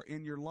are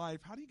in your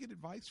life, how do you get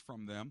advice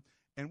from them?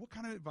 And what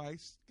kind of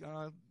advice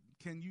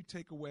can you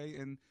take away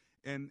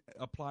and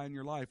apply in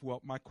your life? Well,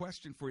 my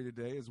question for you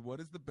today is, what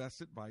is the best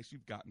advice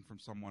you've gotten from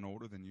someone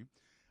older than you?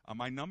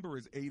 My number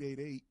is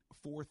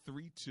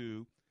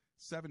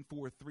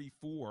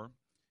 888-432-7434.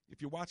 If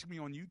you're watching me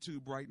on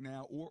YouTube right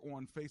now or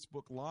on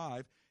Facebook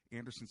Live,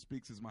 Anderson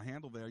Speaks is my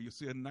handle there. You'll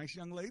see a nice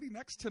young lady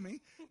next to me.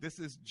 This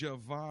is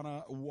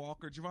Giovanna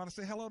Walker. Giovanna,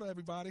 say hello to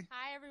everybody.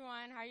 Hi,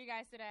 everyone. How are you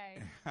guys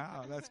today?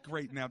 That's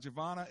great. Now,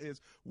 Giovanna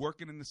is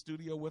working in the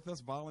studio with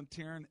us,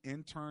 volunteering,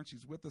 intern.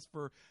 She's with us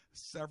for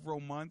several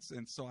months,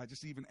 and so I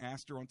just even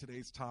asked her on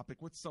today's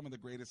topic, what's some of the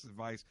greatest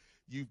advice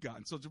you've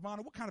gotten? So,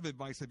 Giovanna, what kind of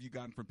advice have you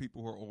gotten from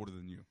people who are older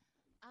than you?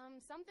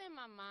 Something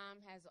my mom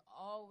has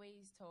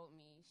always told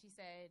me. She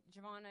said,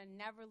 Giovanna,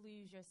 never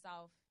lose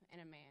yourself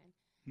in a man.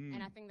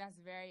 And I think that's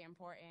very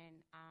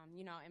important.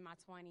 In my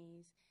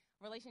 20s,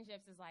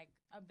 relationships is like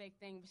a big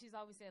thing. But she's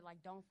always said,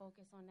 like, don't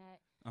focus on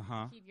that.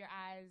 Keep your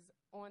eyes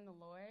on the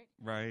Lord.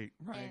 Right.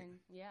 And,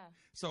 yeah.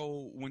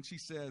 So when she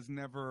says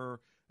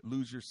never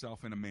lose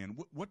yourself in a man,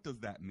 what does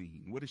that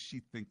mean? What is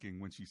she thinking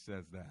when she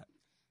says that?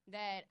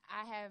 That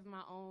I have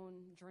my own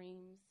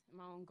dreams,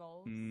 my own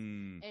goals.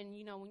 And,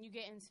 you know, when you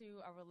get into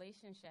a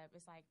relationship,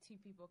 it's like two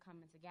people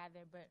coming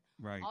together. But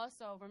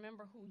also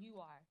remember who you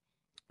are.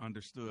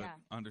 Understood. Yeah.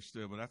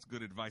 Understood. Well, that's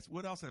good advice.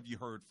 What else have you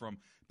heard from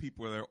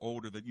people that are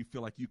older that you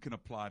feel like you can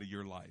apply to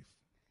your life?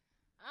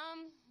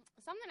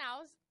 Something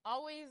else.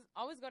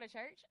 Always go to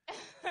church.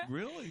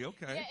 Really?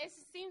 Okay. Yeah, it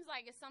seems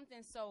like it's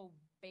something so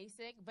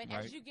basic, but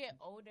as you get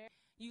older,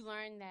 you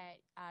learn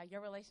that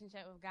your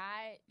relationship with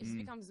God just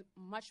becomes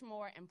much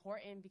more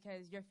important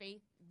because your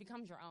faith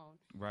becomes your own.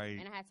 Right.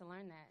 And I had to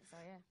learn that. So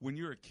yeah. When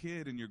you're a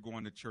kid and you're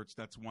going to church,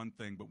 that's one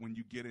thing. But when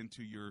you get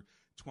into your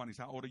 20s,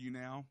 how old are you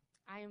now?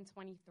 I am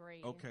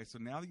 23. Okay, so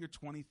now that you're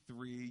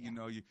 23, you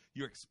know,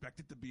 you're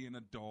expected to be an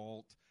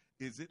adult.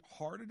 Is it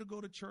harder to go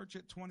to church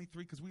at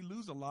 23? Because we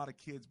lose a lot of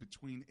kids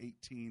between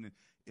 18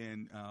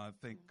 and I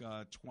think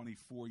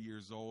 24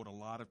 years old. A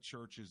lot of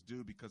churches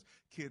do because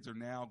kids are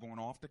now going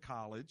off to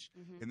college,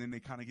 and then they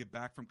kind of get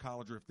back from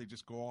college, or if they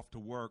just go off to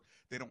work,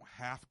 they don't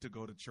have to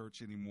go to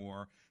church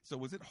anymore. So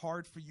was it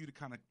hard for you to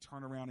kind of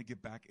turn around and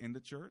get back into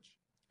church?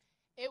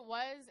 It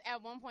was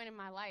at one point in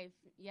my life,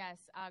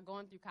 yes,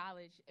 going through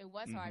college. It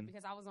was hard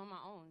because I was on my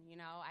own, you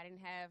know. I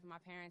didn't have my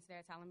parents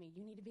there telling me,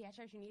 you need to be at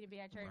church, you need to be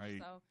at church. Right.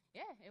 So,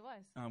 yeah, it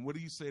was. What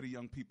do you say to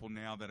young people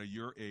now that are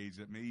your age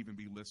that may even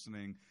be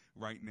listening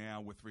right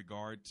now with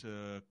regard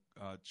to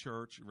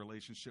church,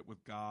 relationship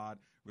with God,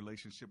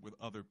 relationship with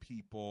other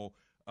people?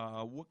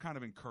 What kind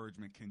of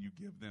encouragement can you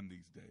give them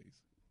these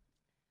days?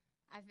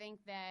 I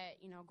think that,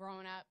 you know,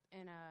 growing up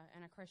in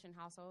a Christian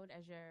household,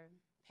 as your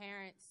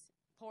parents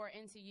pour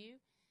into you,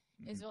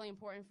 it's really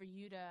important for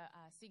you to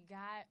seek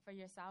God for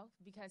yourself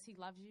because he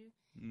loves you.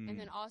 And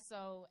then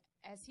also,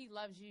 as he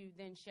loves you,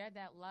 then share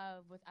that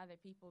love with other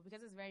people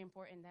because it's very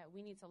important that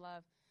we need to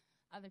love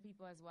other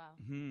people as well.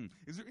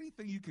 Is there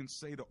anything you can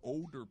say to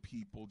older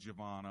people,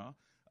 Giovanna,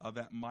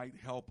 that might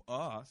help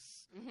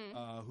us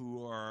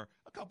who are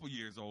a couple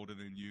years older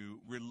than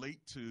you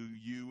relate to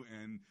you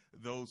and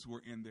those who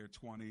are in their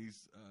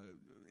 20s?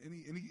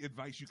 Any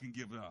advice you can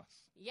give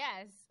us?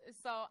 Yes.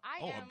 So I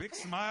am. A big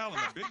smile and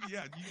a big, you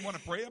want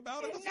to pray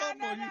about it or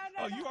something?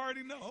 No. You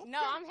already know. No,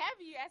 I'm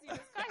happy you asked me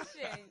this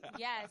question.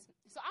 Yes.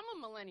 So I'm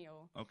a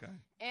millennial. Okay.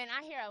 And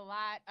I hear a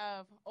lot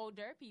of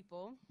older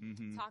people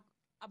talk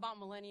about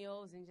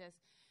millennials and just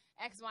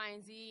X, Y,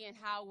 and Z and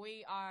how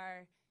we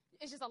are.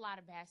 It's just a lot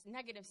of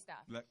negative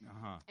stuff.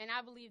 And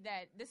I believe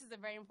that this is a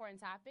very important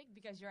topic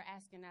because you're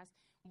asking us,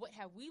 what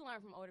have we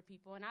learned from older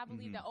people? And I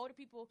believe that older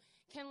people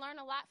can learn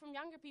a lot from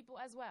younger people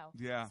as well.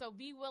 Yeah. So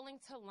be willing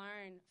to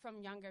learn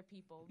from younger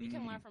people. We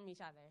can learn from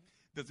each other.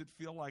 Does it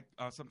feel like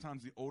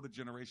sometimes the older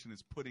generation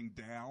is putting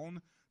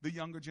down the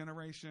younger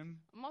generation?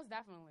 Most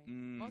definitely.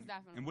 Most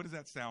definitely. And what does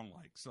that sound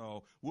like?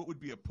 So what would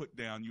be a put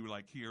down you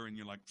like hear and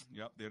you're like,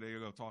 yep, there they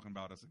go talking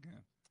about us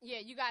again? Yeah,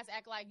 you guys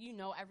act like you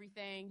know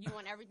everything. You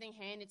want everything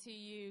handed to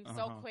you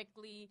so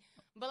quickly.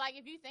 But, like,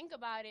 if you think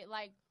about it,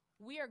 like,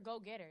 we are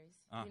go-getters,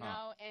 you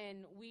know,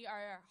 and we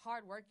are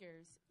hard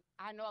workers.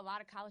 I know a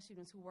lot of college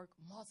students who work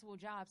multiple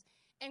jobs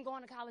and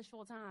going to college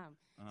full-time.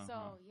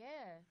 So,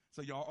 yeah.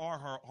 So y'all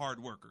are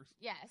hard workers?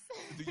 Yes.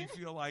 Do you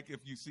feel like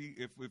if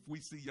we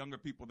see younger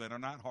people that are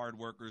not hard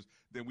workers,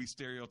 then we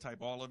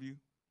stereotype all of you?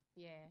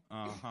 Yeah.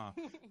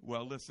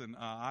 Well, listen,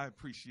 I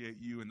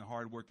appreciate you and the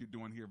hard work you're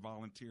doing here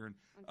volunteering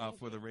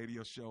for the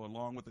radio show,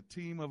 along with a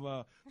team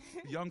of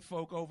young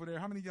folk over there.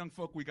 How many young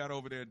folk we got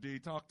over there, D?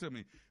 Talk to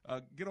me.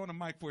 Get on the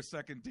mic for a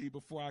second, D,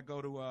 before I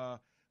go to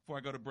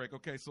break.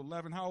 Okay, so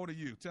Levin, how old are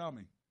you? Tell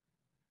me.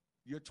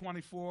 You're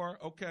 24.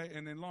 Okay,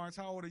 and then Lawrence,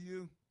 how old are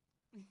you?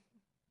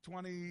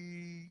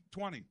 20.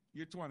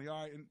 You're 20.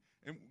 All right,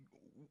 and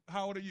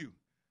how old are you?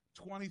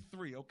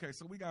 23. Okay,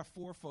 so we got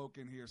 4 folk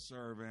in here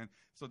serving.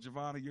 So,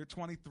 Giovanna, you're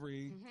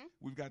 23.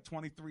 We've got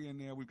 23 in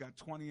there. We've got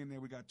 20 in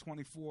there. We got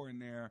 24 in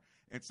there.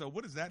 And so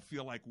what does that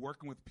feel like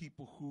working with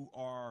people who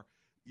are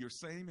your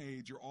same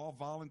age? You're all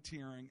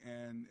volunteering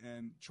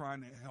and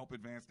trying to help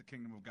advance the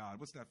kingdom of God.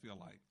 What's that feel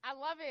like? I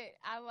love it.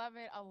 I love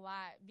it a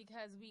lot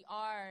because we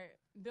are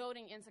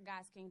building into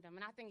God's kingdom.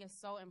 And I think it's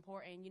so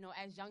important, you know,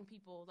 as young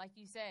people, like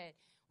you said,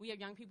 we have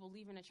young people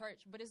leaving the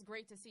church, but it's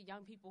great to see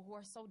young people who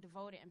are so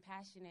devoted and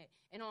passionate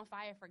and on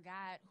fire for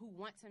God who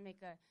want to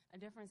make a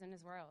difference in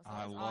this world. So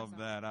I love awesome.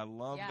 that. I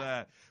love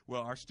that.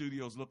 Well, our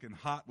studio's looking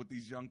hot with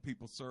these young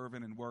people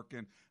serving and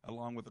working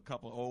along with a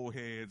couple of old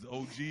heads,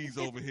 OGs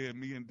over here,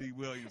 me and D.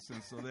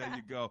 Williamson. So there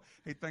you go.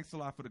 Hey, thanks a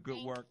lot for the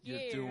good work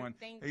you're doing.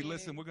 Thank hey, you.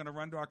 Listen, we're going to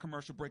run to our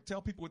commercial break.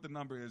 Tell people what the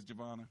number is,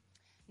 Giovanna.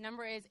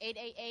 Number is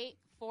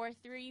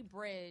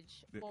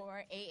 888-43-BRIDGE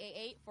or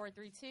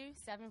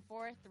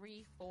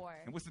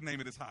 888-432-7434. And what's the name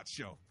of this hot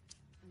show?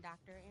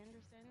 Dr.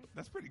 Anderson.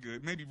 That's pretty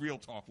good. Maybe Real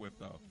Talk with,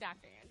 though.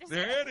 Dr. Anderson.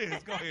 There it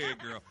is. Go ahead,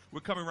 girl. We're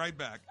coming right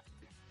back.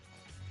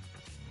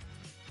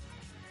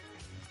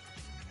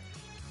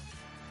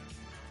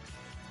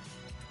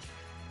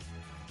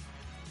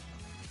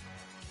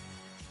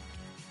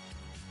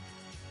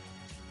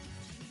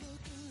 Look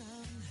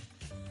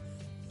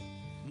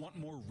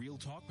more Real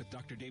Talk with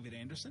Dr. David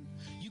Anderson?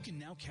 You can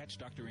now catch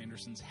Dr.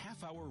 Anderson's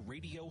half-hour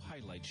radio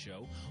highlight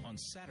show on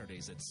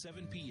Saturdays at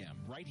 7 p.m.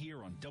 right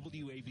here on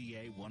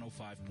WAVA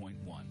 105.1.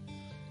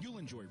 You'll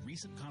enjoy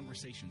recent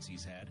conversations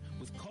he's had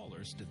with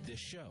callers to this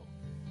show.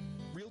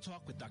 Real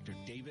Talk with Dr.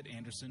 David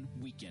Anderson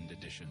Weekend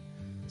Edition,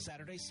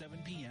 Saturday 7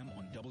 p.m.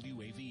 on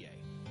WAVA.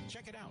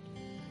 Check it out.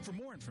 For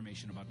more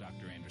information about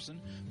Dr. Anderson,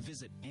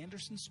 visit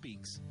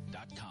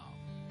andersonspeaks.com.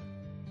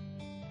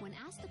 When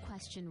asked the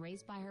question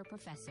raised by her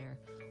professor,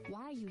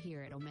 "Why are you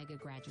here at Omega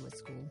Graduate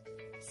School?"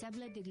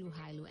 Sebla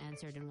Digluhailu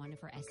answered in one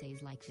of her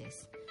essays like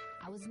this: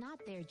 "I was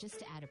not there just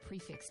to add a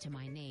prefix to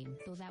my name,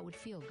 though that would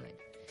feel good.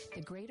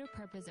 The greater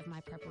purpose of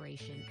my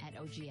preparation at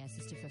OGS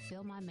is to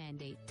fulfill my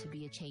mandate to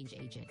be a change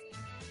agent.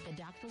 The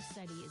doctoral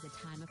study is a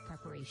time of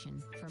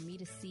preparation for me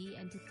to see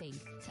and to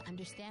think, to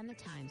understand the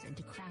times, and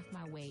to craft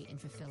my way in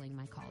fulfilling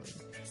my calling."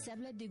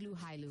 Sebla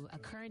Digluhailu, a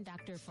current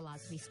Doctor of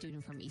Philosophy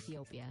student from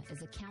Ethiopia,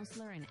 is a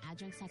counselor and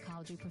adjunct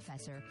psychology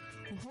professor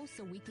who hosts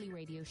a weekly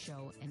radio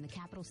show in the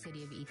capital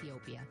city of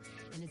Ethiopia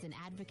and is an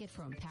advocate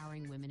for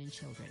empowering women and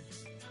children.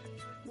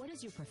 What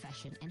is your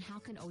profession, and how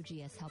can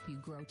OGS help you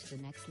grow to the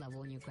next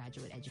level in your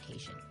graduate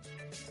education?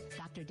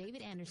 Dr.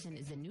 David Anderson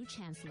is the new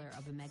chancellor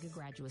of Omega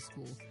Graduate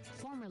School,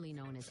 formerly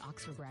known as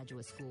Oxford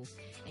Graduate School,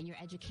 and your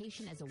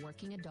education as a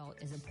working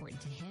adult is important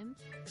to him,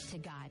 to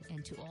God,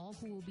 and to all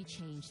who will be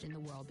changed in the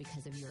world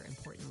because of your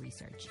important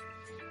research.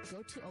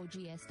 Go to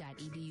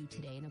ogs.edu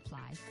today and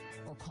apply,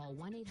 or call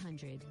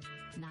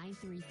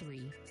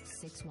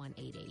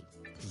 1-800-933-6188.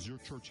 Does your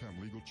church have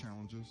legal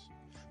challenges?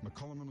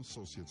 McCullum &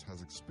 Associates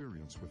has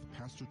experience with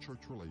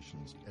pastor-church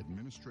relations,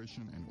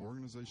 administration and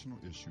organizational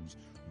issues,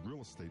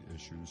 real estate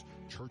issues,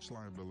 church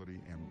liability,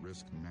 and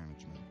risk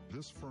management.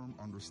 This firm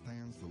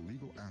understands the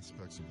legal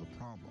aspects of the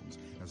problems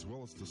as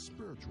well as the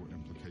spiritual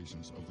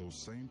implications of those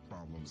same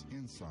problems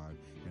inside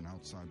and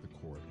outside the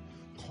court.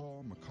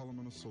 Call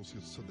McCullum &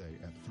 Associates today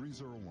at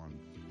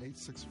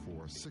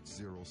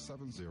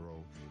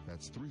 301-864-6070.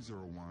 That's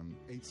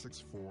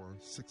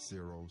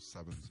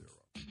 301-864-6070.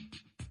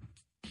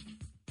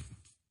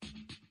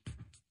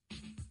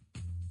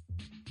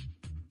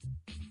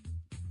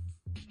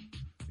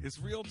 It's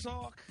Real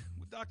Talk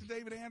with Dr.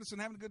 David Anderson.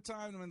 Having a good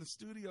time. I'm in the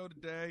studio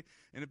today.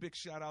 And a big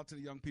shout out to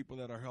the young people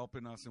that are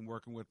helping us and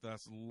working with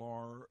us.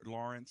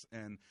 Lawrence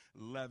and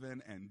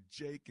Levin and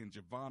Jake and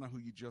Giovanna, who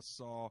you just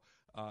saw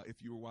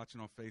if you were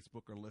watching on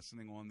Facebook or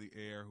listening on the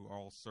air, who are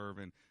all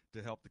serving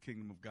to help the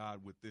kingdom of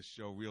God with this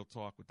show, Real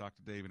Talk with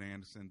Dr. David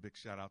Anderson. Big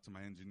shout out to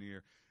my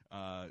engineer,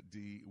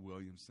 D.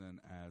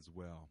 Williamson, as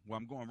well. Well,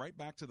 I'm going right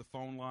back to the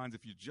phone lines.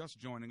 If you're just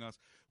joining us,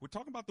 we're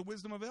talking about the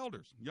wisdom of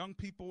elders, young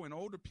people and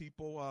older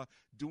people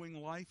doing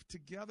life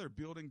together,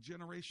 building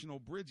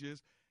generational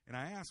bridges. And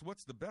I asked,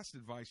 what's the best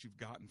advice you've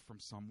gotten from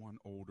someone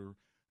older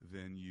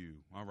than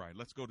you? All right,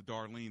 let's go to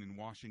Darlene in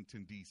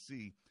Washington,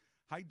 D.C.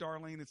 Hi,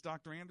 Darlene. It's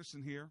Dr.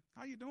 Anderson here.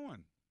 How you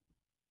doing?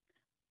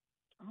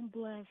 I'm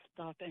blessed,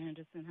 Dr.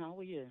 Anderson. How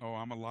are you? Oh,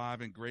 I'm alive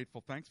and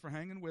grateful. Thanks for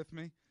hanging with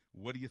me.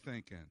 What are you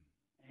thinking?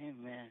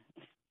 Amen.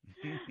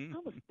 I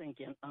was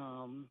thinking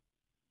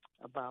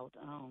about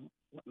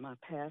what my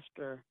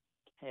pastor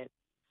had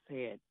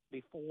said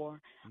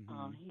before.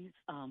 He's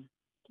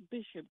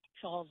Bishop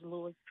Charles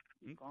Lewis,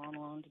 gone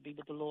on to be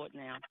with the Lord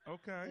now.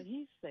 Okay. And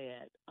he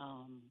said,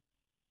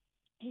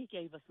 he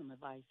gave us some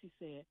advice. He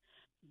said,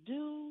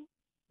 do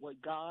what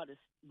God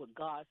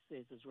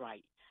says is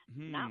right.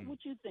 Not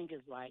what you think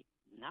is right,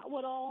 not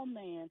what all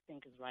man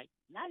think is right,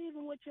 not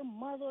even what your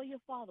mother or your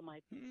father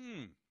might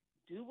think.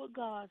 Do what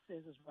God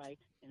says is right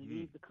and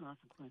leave the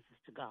consequences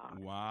to God.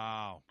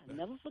 Wow. I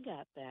never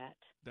forgot that.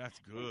 That's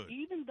good. And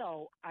even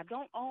though I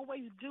don't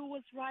always do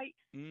what's right,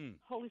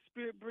 Holy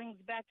Spirit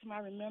brings back to my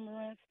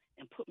remembrance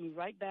and put me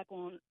right back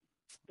on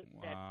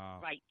that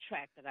right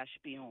track that I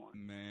should be on.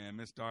 Man,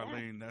 Miss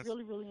Darlene, that's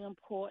really, really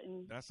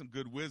important. That's some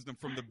good wisdom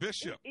from the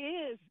bishop. It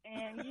is.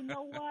 And you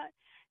know what?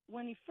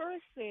 When he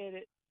first said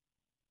it,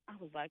 I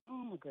was like,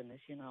 oh, my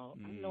goodness, I know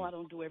I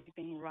don't do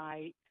everything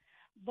right.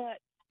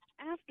 But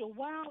after a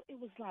while, it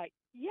was like,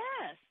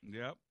 yes.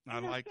 Yep, I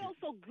like it. I felt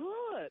so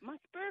good. My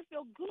spirit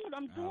felt good.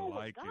 I'm doing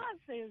what God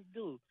says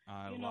do.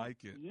 I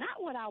like it. Not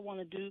what I want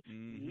to do,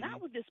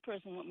 not what this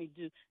person want me to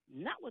do,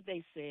 not what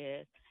they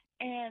said.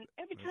 And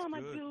every time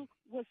I do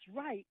what's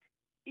right,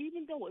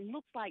 even though it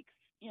looks like,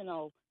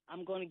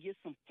 I'm going to get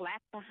some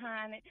flack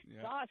behind it,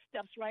 God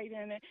steps right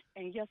in it,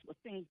 and guess what?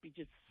 Things be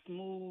just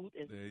smooth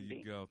as there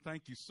you go.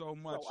 Thank you so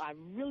much. So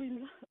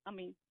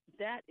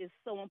that is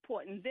so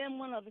important. Then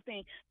one other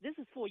thing, this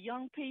is for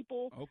young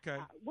people. Okay.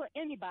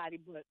 Anybody,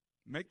 but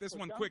make this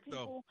one quick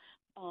people,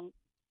 though.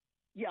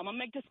 Yeah, I'm gonna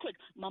make this quick.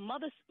 My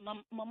mother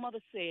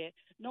said,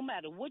 no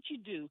matter what you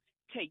do,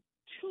 take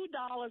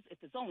 $2. If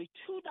it's only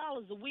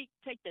 $2 a week,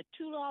 take that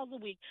 $2 a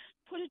week,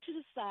 put it to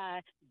the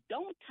side,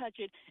 don't touch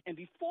it, and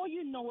before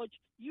you know it,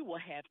 you will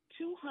have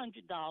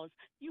 $200.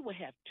 You will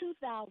have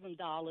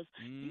 $2,000.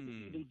 You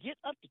can even get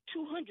up to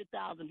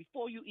 $200,000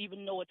 before you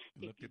even know it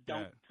if you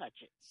don't touch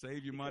it.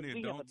 Save your money and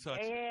we don't have a touch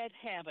it. bad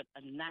habit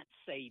of not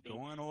saving.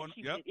 Going on.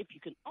 If you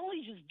can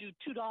only just do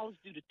 $2,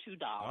 do the $2.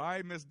 All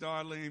right, Miss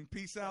Darlene.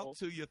 Peace out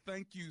to you.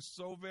 Thank you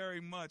so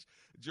very much.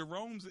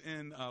 Jerome's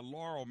in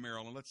Laurel,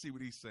 Maryland. Let's see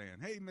what he's saying.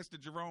 Hey, Mr.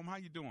 Jerome, how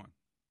you doing?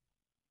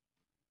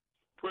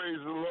 Praise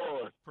the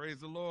Lord. Praise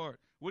the Lord.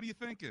 What are you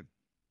thinking?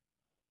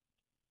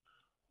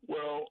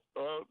 Well,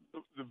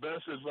 the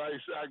best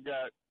advice I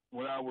got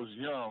when I was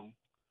young,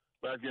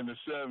 back in the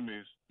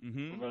 70s,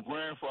 my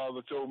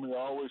grandfather told me to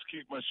always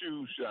keep my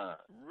shoes shined.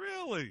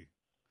 Really?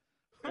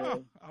 Huh,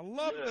 I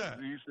love that.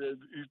 He said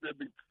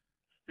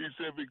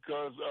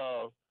because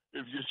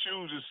if your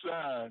shoes are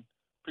shined,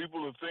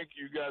 people will think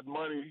you got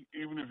money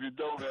even if you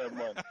don't have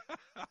money.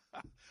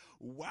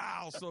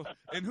 Wow. So,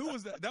 and who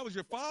was that? That was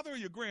your father or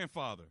your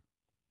grandfather?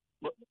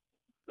 That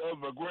was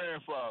my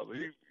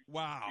grandfather.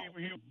 Wow.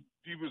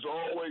 He was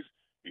always,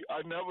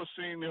 I never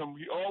seen him.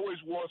 He always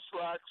wore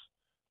slacks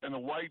and a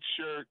white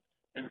shirt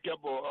and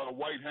kept a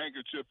white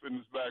handkerchief in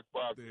his back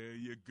pocket. There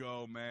you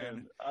go, man.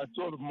 And I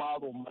sort of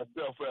modeled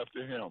myself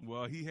after him.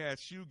 Well, he had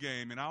shoe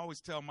game, and I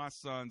always tell my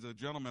sons, a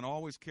gentleman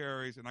always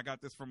carries, and I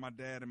got this from my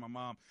dad and my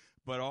mom,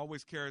 but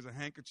always carries a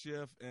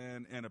handkerchief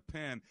and a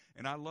pen,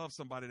 and I love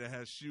somebody that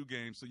has shoe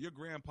game. So your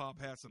grandpa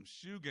had some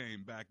shoe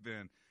game back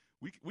then.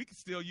 We can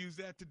still use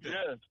that today.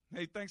 Yes.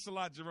 Hey, thanks a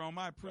lot, Jerome.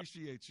 I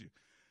appreciate you.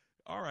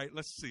 All right,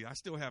 let's see. I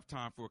still have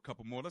time for a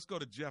couple more. Let's go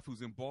to Jeff,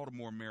 who's in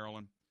Baltimore,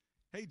 Maryland.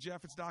 Hey,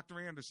 Jeff, it's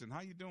Dr. Anderson.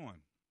 How you doing?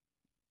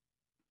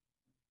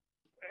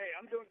 Hey,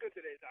 I'm doing good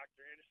today,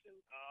 Dr. Anderson.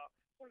 I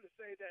wanted to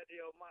say that,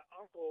 my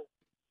uncle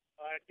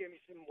gave me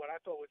some what I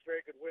thought was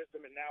very good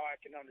wisdom, and now I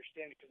can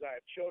understand it because I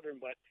have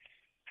children. But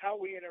how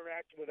we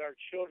interact with our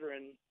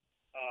children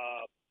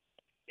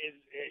is,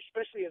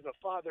 especially as a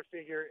father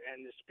figure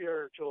and the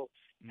spiritual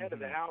head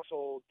of the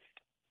household,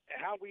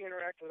 how we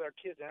interact with our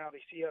kids and how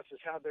they see us is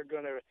how they're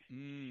going to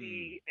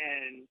see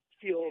and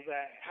feel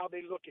that, how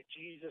they look at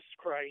Jesus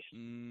Christ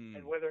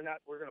and whether or not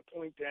we're going to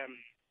point them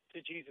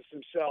to Jesus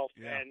himself.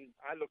 Yeah. And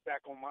I look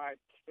back on my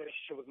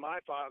relationship with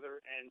my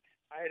father, and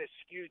I had a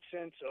skewed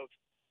sense of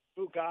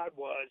who God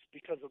was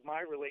because of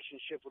my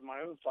relationship with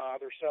my own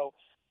father. So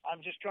I'm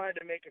just trying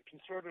to make a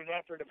concerted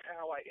effort of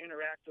how I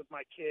interact with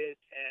my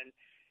kids, and,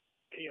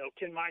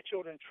 can my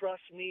children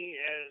trust me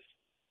as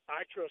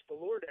I trust the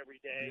Lord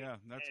every day? Yeah,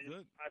 that's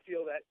good. I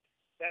feel that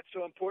that's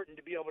so important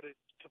to be able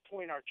to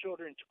point our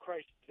children to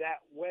Christ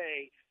that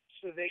way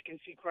so they can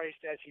see Christ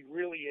as he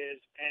really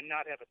is and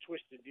not have a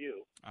twisted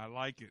view. I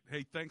like it.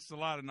 Hey, thanks a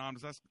lot,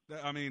 Anonymous.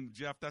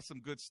 Jeff, that's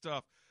some good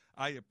stuff.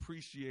 I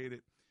appreciate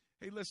it.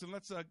 Hey, listen,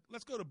 let's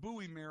go to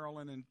Bowie,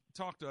 Maryland, and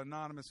talk to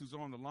Anonymous, who's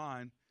on the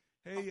line.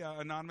 Hey,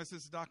 Anonymous,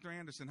 this is Dr.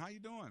 Anderson. How you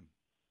doing?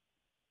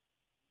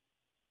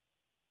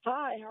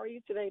 Hi, how are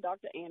you today,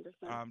 Dr.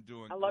 Anderson? I'm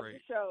doing great. I love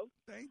your show.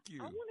 Thank you.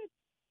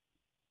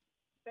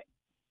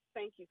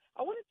 Thank you.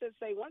 I wanted to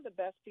say one of the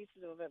best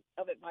pieces of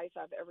advice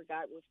I've ever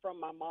got was from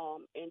my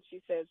mom, and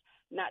she says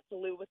not to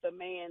live with a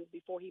man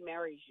before he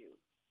marries you.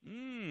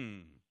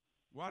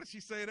 Why did she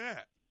say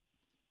that?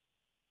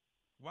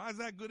 Why is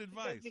that good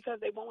advice? Because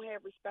they won't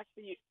have respect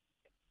for you.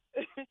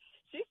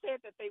 She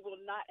said that they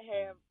will not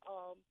have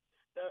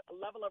the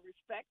level of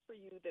respect for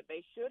you that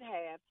they should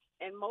have,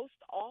 and most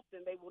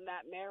often they will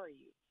not marry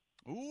you.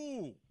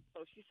 Ooh.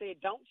 So she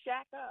said, "Don't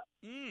shack up."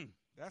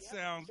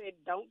 Sounds. She said,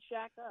 "Don't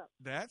shack up."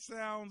 That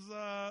sounds.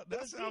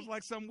 Sounds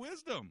like some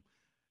wisdom.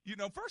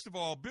 First of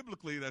all,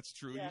 biblically, that's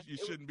true. Yes, you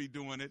shouldn't be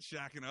doing it,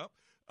 shacking up.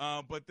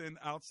 But then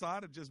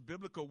outside of just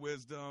biblical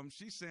wisdom,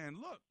 she's saying,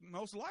 look,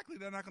 most likely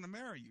they're not going to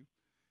marry you.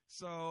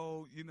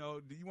 So,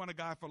 do you want a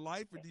guy for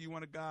life, or do you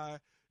want a guy?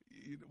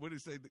 What do you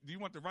say? Do you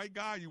want the right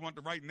guy, or you want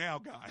the right now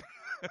guy?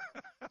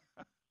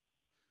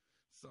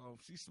 So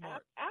she's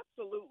smart.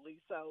 Absolutely.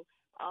 So,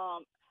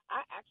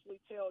 I actually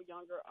tell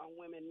younger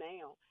women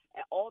now,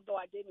 and although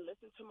I didn't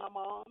listen to my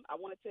mom, I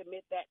wanted to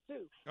admit that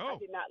too. I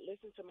did not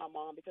listen to my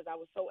mom because I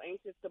was so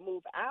anxious to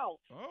move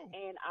out,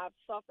 and I've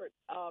suffered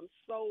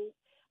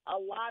a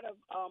lot of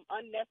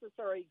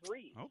unnecessary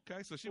grief.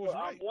 Okay, so she was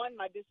right. One,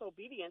 my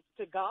disobedience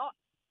to God.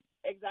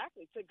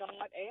 Exactly, to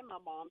God and my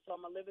mom. So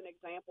I'm a living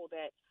example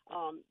that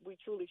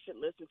we truly should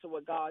listen to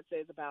what God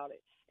says about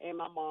it. And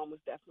my mom was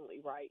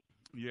definitely right.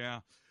 Yeah.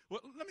 Well,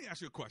 let me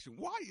ask you a question.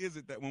 Why is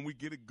it that when we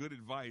get good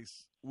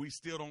advice, we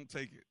still don't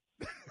take it?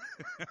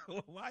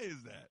 Why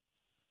is that?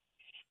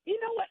 You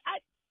know what?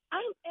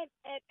 I'm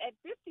at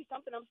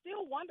 50-something. I'm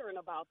still wondering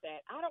about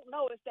that. I don't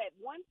know. It's that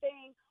one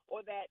thing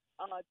or that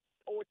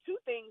or two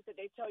things that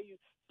they tell you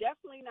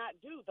definitely not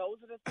do. Those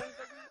are the things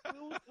that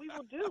we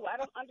will do. I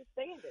don't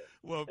understand it.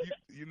 Well,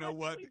 you know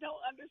what? We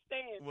don't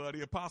understand. Well,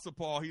 the Apostle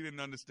Paul, he didn't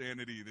understand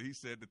it either. He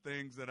said the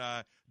things that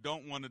I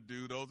don't want to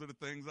do, those are the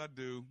things I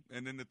do.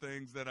 And then the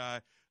things that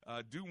I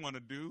do want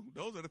to do,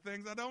 those are the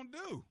things I don't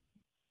do.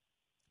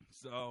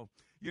 So,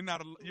 You're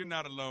not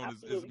alone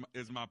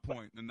is my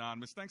point,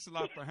 Anonymous. Thanks a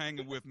lot for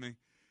hanging with me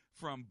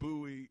from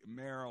Bowie,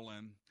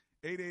 Maryland.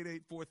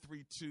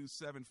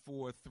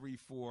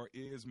 888-432-7434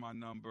 is my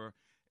number.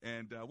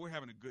 And we're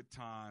having a good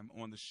time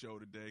on the show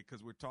today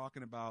because we're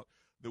talking about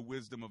the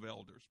wisdom of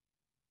elders.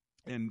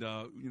 And,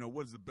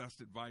 what is the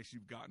best advice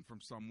you've gotten from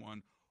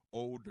someone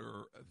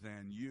older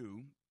than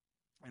you?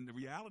 And the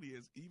reality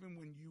is, even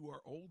when you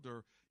are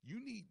older, you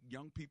need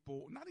young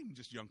people, not even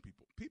just young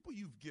people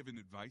you've given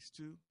advice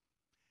to.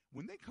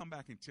 When they come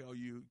back and tell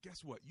you,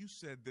 guess what, you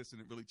said this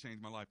and it really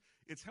changed my life,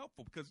 it's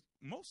helpful because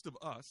most of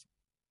us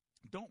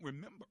don't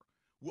remember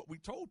what we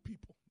told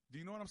people. Do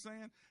you know what I'm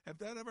saying? Have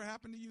that ever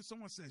happened to you?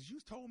 Someone says,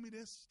 you told me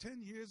this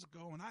 10 years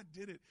ago and I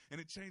did it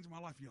and it changed my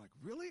life. You're like,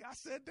 really? I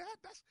said that?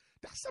 That's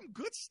some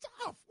good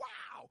stuff.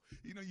 Wow.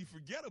 You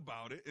forget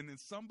about it. And then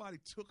somebody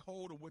took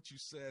hold of what you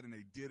said and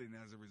they did it. And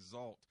as a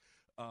result,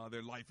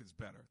 their life is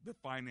better. Their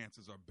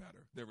finances are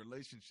better. Their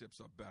relationships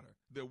are better.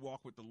 Their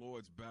walk with the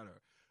Lord's better.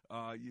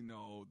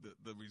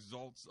 The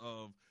results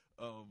of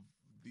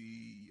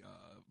the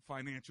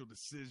financial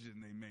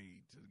decision they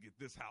made to get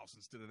this house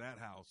instead of that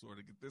house, or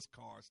to get this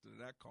car instead of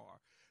that car,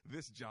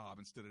 this job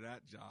instead of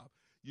that job.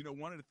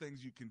 One of the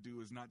things you can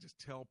do is not just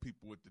tell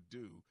people what to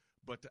do,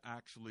 but to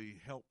actually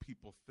help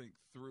people think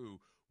through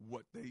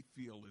what they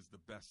feel is the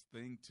best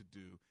thing to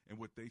do and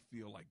what they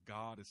feel like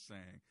God is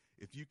saying.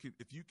 If you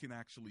can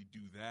actually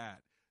do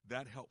that,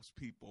 that helps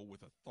people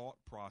with a thought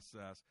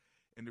process.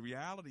 And the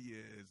reality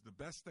is the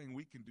best thing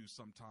we can do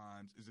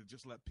sometimes is to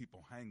just let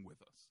people hang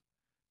with us.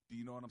 Do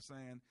you know what I'm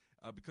saying?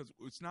 Because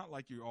it's not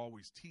like you're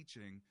always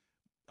teaching.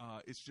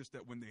 It's just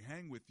that when they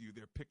hang with you,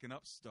 they're picking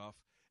up stuff,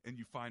 and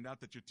you find out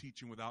that you're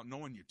teaching without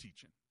knowing you're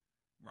teaching,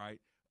 right?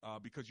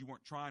 Because you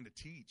weren't trying to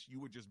teach. You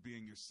were just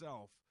being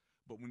yourself.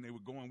 But when they were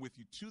going with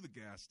you to the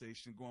gas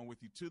station, going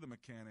with you to the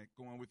mechanic,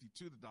 going with you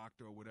to the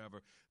doctor or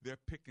whatever, they're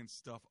picking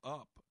stuff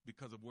up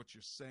because of what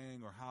you're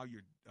saying or how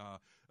you're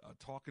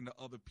talking to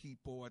other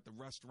people at the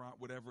restaurant,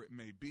 whatever it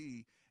may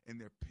be, and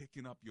they're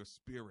picking up your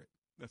spirit.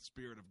 A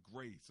spirit of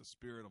grace, a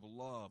spirit of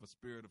love, a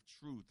spirit of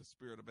truth, a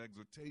spirit of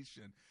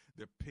exhortation.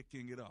 They're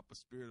picking it up. A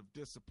spirit of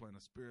discipline,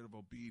 a spirit of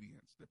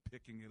obedience. They're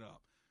picking it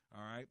up.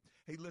 All right.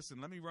 Hey,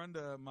 listen, let me run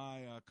to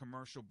my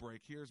commercial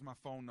break. Here's my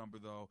phone number,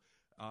 though,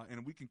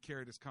 and we can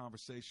carry this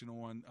conversation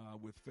on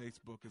with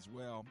Facebook as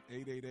well.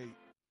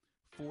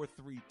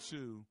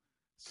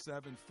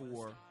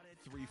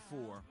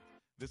 888-432-7434.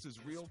 This is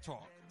Real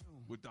Talk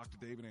with Dr.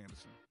 David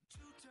Anderson.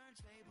 2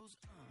 turntables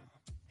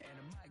and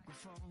a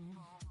microphone.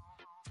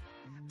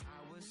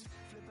 I was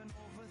flipping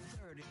over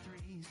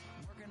 33s,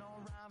 working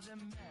on rhymes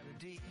and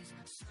melodies,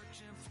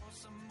 searching for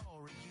some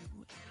more of you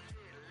and a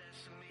little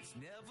less of me. It's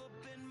never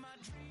been my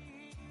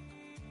dream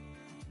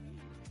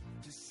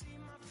to see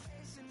my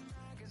face in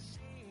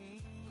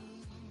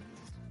magazines.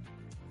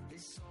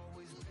 It's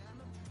always been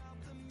about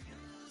the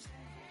music,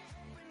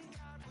 hoping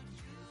God would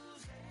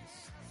use it,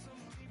 set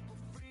some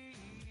people free.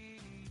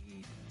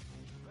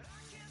 But I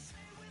can't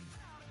say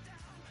without a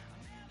doubt, I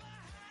never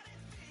had it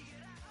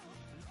figured out.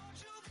 Lord,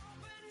 you've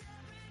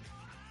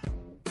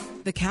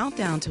The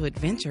countdown to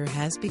adventure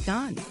has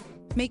begun.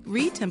 Make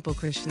Reed Temple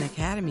Christian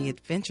Academy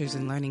Adventures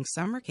in Learning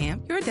Summer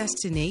Camp your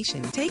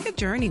destination. Take a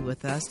journey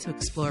with us to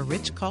explore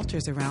rich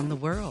cultures around the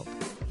world.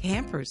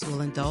 Campers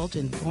will indulge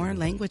in foreign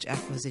language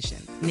acquisition,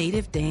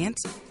 native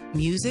dance,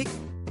 music,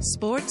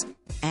 sports,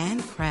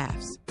 and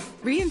crafts.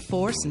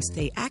 Reinforce and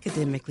stay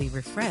academically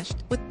refreshed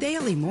with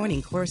daily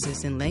morning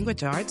courses in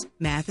language arts,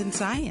 math, and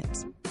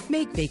science.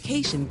 Make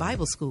Vacation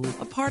Bible School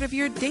a part of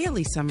your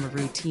daily summer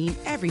routine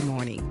every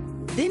morning.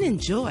 Then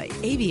enjoy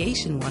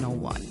Aviation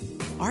 101,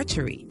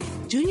 Archery,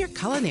 Junior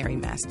Culinary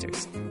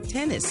Masters,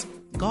 tennis,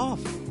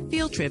 golf,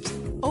 field trips,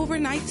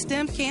 overnight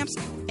STEM camps,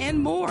 and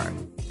more.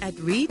 At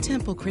Reed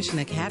Temple Christian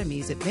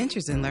Academy's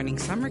Adventures in Learning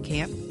Summer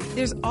Camp,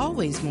 there's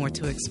always more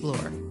to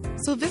explore.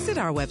 So visit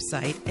our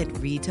website at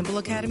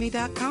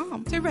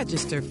reedtempleacademy.com to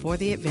register for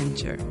the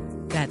adventure.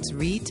 That's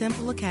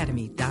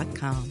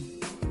reedtempleacademy.com.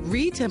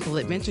 Reed Temple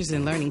Adventures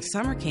in Learning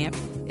Summer Camp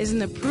is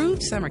an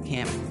approved summer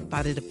camp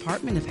by the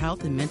Department of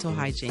Health and Mental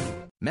Hygiene.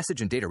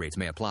 Message and data rates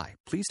may apply.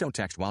 Please don't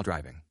text while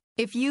driving.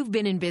 If you've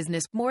been in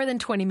business more than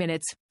 20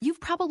 minutes, you've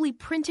probably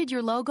printed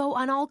your logo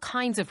on all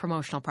kinds of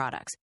promotional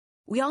products.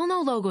 We all know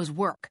logos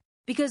work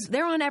because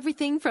they're on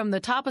everything from the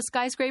top of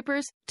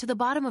skyscrapers to the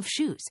bottom of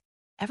shoes.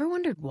 Ever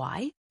wondered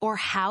why or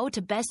how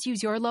to best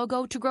use your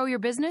logo to grow your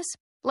business?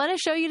 Let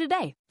us show you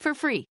today for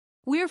free.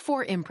 We're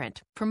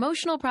 4imprint,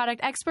 promotional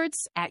product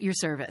experts at your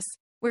service.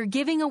 We're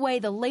giving away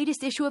the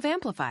latest issue of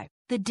Amplify,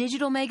 the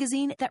digital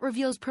magazine that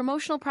reveals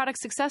promotional product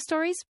success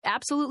stories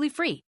absolutely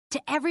free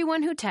to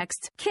everyone who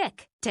texts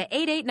KICK to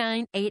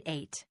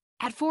 88988.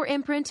 At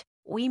 4imprint,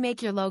 we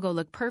make your logo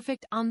look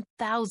perfect on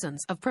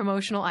thousands of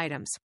promotional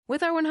items.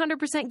 With our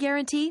 100%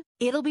 guarantee,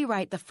 it'll be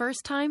right the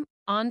first time,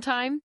 on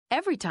time,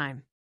 every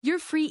time. Your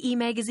free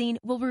e-magazine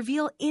will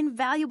reveal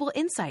invaluable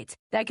insights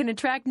that can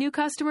attract new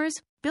customers,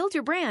 build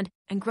your brand,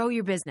 and grow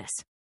your business.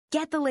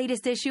 Get the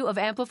latest issue of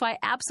Amplify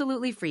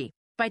absolutely free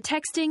by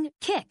texting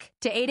KICK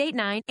to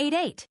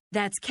 88988.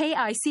 That's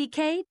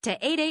KICK to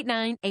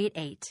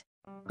 88988.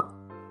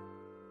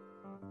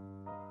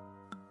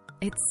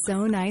 It's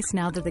so nice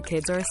now that the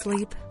kids are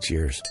asleep.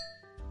 Cheers.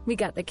 We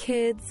got the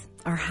kids,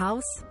 our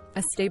house,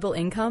 a stable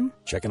income.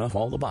 Checking off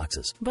all the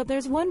boxes. But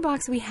there's one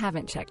box we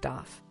haven't checked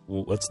off.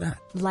 Well, what's that?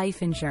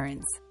 Life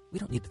insurance. We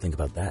don't need to think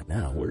about that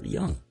now. We're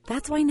young.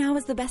 That's why now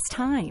is the best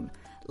time.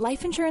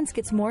 Life insurance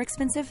gets more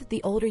expensive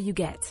the older you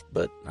get.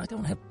 But I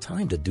don't have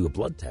time to do a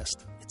blood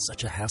test. It's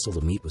such a hassle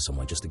to meet with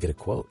someone just to get a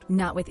quote.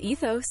 Not with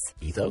Ethos.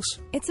 Ethos?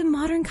 It's a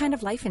modern kind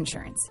of life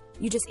insurance.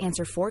 You just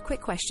answer 4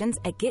 quick questions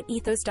at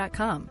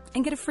getethos.com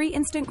and get a free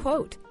instant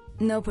quote.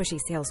 No pushy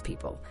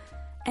salespeople.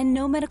 And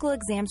no medical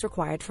exams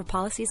required for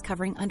policies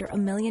covering under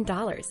 $1 million.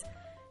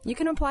 You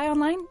can apply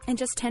online in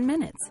just 10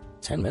 minutes.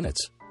 10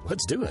 minutes?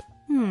 Let's do it.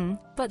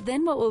 But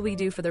then what will we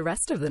do for the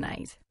rest of the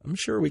night? I'm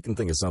sure we can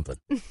think of something.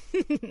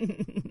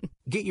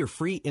 Get your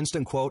free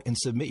instant quote and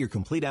submit your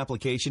complete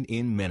application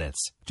in minutes.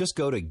 Just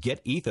go to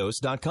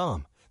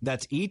getethos.com.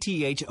 That's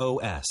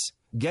ETHOS.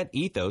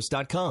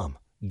 Getethos.com.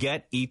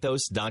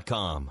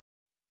 Getethos.com.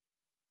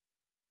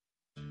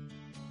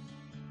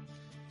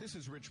 This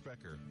is Rich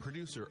Becker,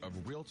 producer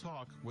of Real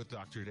Talk with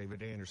Dr.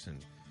 David Anderson.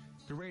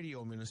 The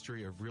radio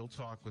ministry of Real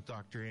Talk with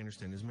Dr.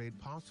 Anderson is made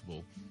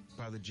possible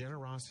by the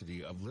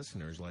generosity of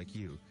listeners like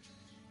you.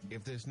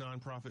 If this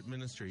nonprofit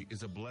ministry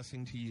is a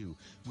blessing to you,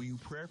 will you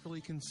prayerfully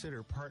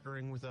consider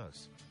partnering with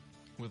us?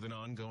 With an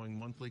ongoing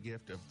monthly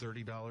gift of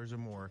 $30 or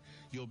more,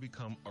 you'll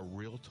become a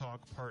Real Talk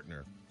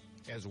partner.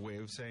 As a way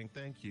of saying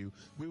thank you,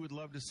 we would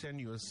love to send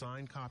you a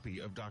signed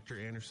copy of Dr.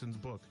 Anderson's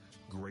book,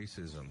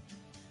 Gracism.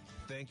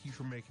 Thank you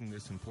for making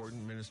this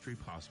important ministry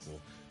possible.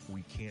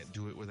 We can't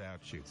do it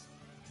without you.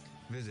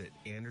 Visit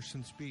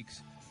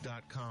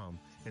AndersonSpeaks.com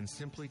and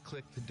simply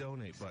click the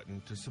donate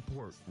button to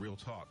support Real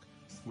Talk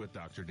with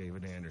Dr.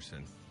 David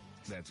Anderson.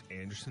 That's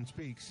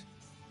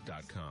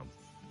AndersonSpeaks.com.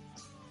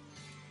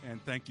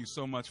 And thank you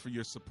so much for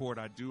your support.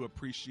 I do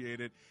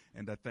appreciate it,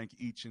 and I thank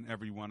each and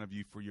every one of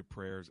you for your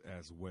prayers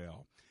as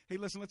well. Hey,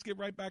 listen, let's get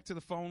right back to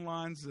the phone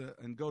lines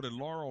and go to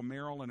Laurel,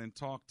 Maryland, and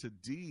talk to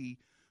Dee,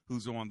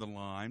 who's on the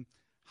line.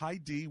 Hi,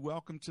 Dee.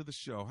 Welcome to the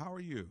show. How are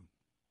you?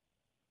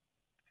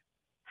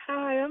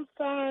 Hi, I'm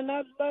fine.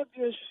 I love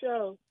your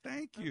show.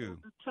 Thank you.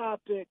 The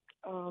topic,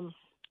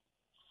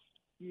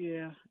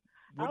 yeah.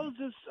 What? I was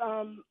just,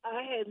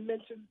 I had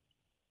mentioned,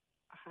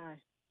 hi.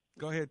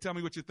 Go ahead. Tell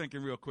me what you're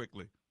thinking real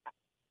quickly.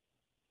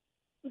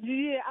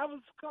 Yeah, I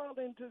was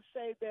calling to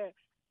say that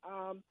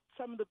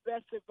some of the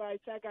best advice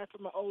I got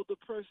from an older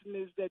person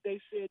is that they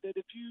said that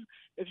if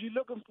you're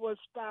looking for a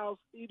spouse,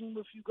 even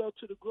if you go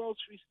to the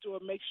grocery store,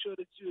 make sure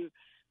that you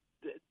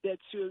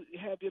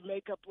have your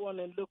makeup on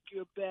and look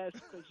your best,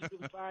 because you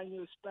can find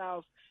your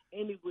spouse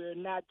anywhere,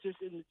 not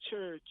just in the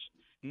church.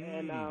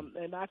 And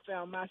I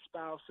found my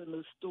spouse in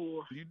the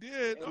store. You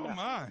did? And,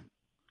 my!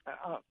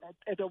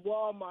 At the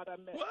Walmart, I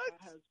met my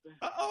husband.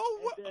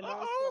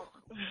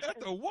 At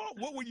the Walmart,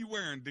 what were you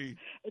wearing, Dee?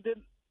 And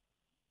then,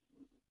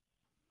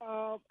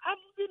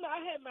 I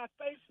had my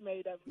face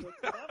made up. I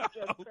was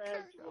just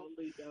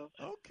casually, though.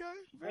 Okay,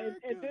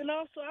 and then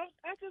also,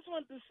 I just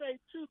wanted to say,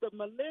 too, the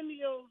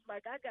millennials,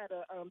 like I got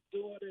a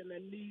daughter and a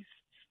niece,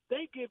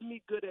 they give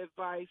me good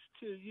advice,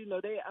 too. You know,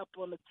 they're up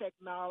on the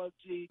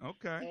technology.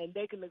 Okay. And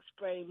they can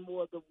explain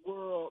more the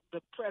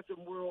present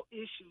world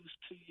issues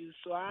to you.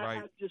 So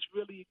I just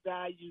really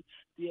value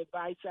the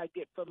advice I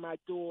get from my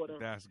daughter.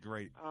 That's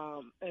great.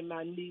 And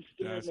my niece,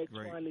 they're in their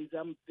 20s.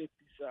 I'm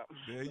 50-something.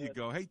 There you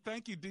go. Hey,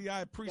 thank you, Dee. I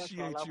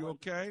appreciate you,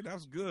 okay?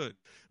 That's good.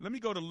 Let me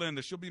go to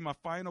Linda. She'll be my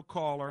final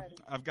caller.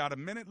 I've got a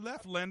minute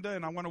left, Linda,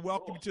 and I want to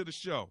welcome you to the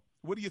show.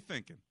 What are you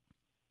thinking?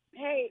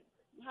 Hey,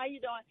 how you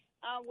doing?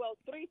 Well,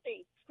 3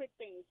 things, quick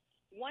things.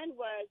 One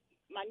was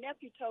my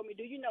nephew told me,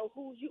 do you know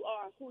who you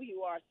are and who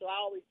you are? So I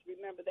always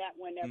remember that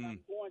whenever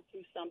I'm going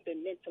through something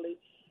mentally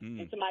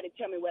and somebody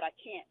tell me what I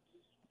can't.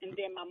 And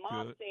then my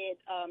mom said,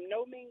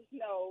 no means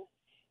no.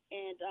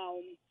 And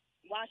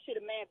why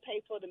should a man pay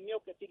for the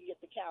milk if he can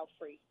get the cow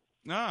free?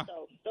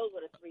 So those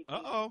were the 3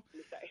 things.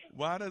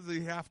 Why does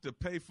he have to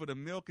pay for the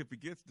milk if he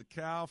gets the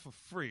cow for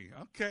free?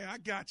 Okay, I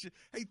got you.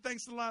 Hey,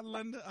 thanks a lot,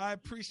 Linda. I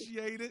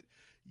appreciate it.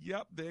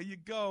 Yep, there you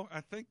go. I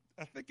think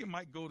it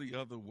might go the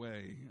other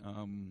way.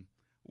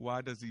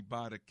 Why does he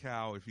buy the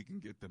cow if he can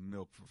get the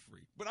milk for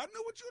free? But I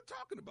know what you're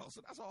talking about,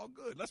 so that's all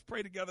good. Let's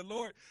pray together.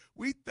 Lord,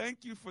 we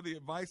thank you for the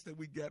advice that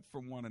we get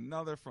from one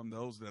another, from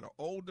those that are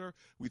older.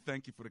 We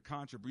thank you for the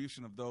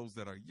contribution of those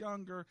that are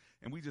younger.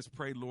 And we just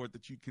pray, Lord,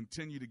 that you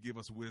continue to give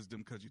us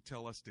wisdom, because you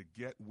tell us to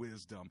get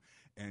wisdom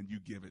and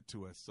you give it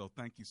to us. So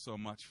thank you so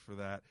much for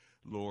that,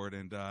 Lord.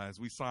 And as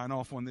we sign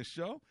off on this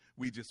show,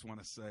 we just want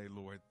to say,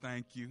 Lord,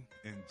 thank you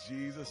in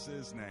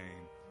Jesus'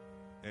 name.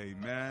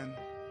 Amen.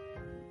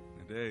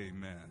 And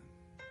amen.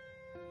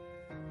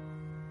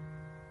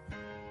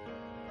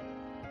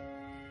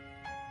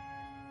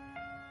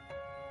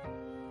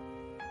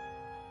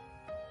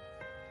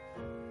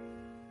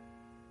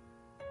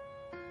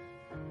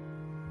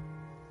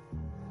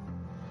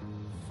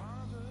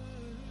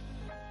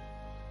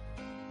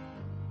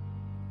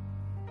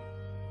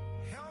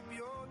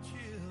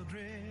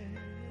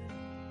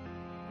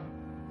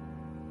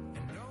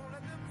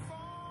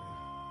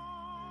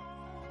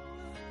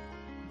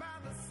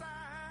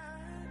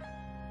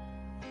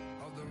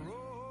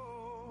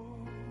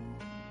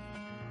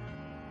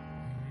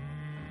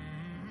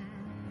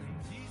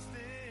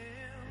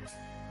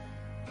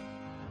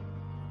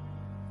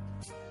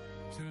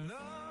 to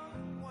love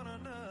one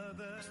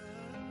another,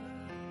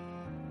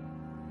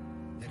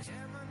 that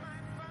heaven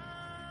might find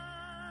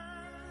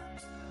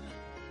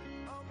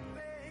a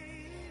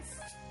place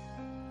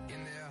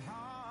in their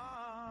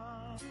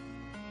heart.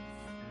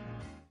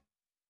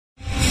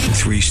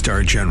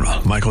 3-star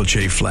General Michael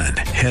J. Flynn,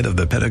 head of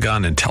the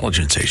Pentagon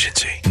Intelligence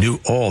Agency, knew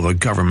all the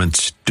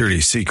government's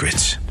dirty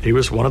secrets. He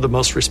was one of the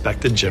most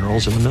respected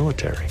generals in the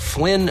military.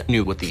 Flynn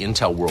knew what the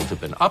intel world had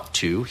been up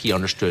to. He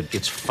understood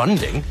its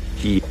funding.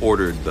 He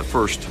ordered the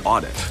first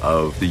audit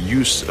of the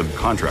use of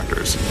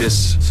contractors.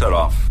 This set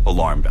off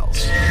alarm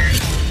bells.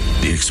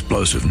 The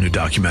explosive new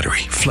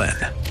documentary, Flynn,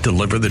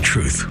 Deliver the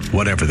Truth,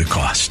 Whatever the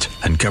Cost,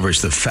 uncovers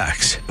the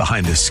facts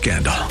behind this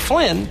scandal.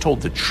 Flynn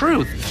told the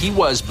truth. He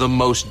was the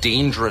most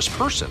dangerous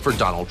person for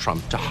Donald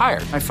Trump to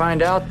hire. I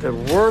find out the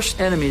worst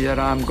enemy that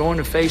I'm going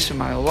to face in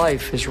my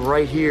life is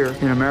right here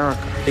in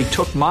America. They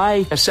took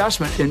my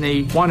assessment and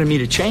they wanted me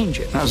to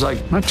change it. And I was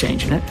like, I'm not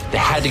changing it. They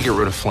had to get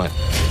rid of Flynn.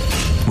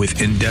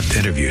 With in-depth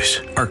interviews,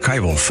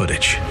 archival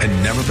footage,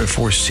 and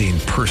never-before-seen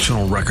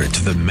personal records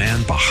of the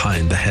man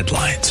behind the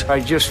headlines. I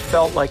just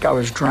felt like I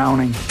was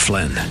drowning.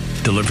 Flynn,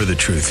 Deliver the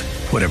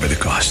Truth, Whatever the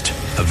Cost.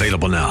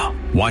 Available now.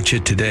 Watch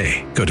it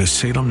today. Go to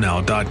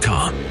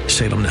salemnow.com.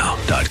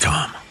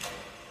 salemnow.com.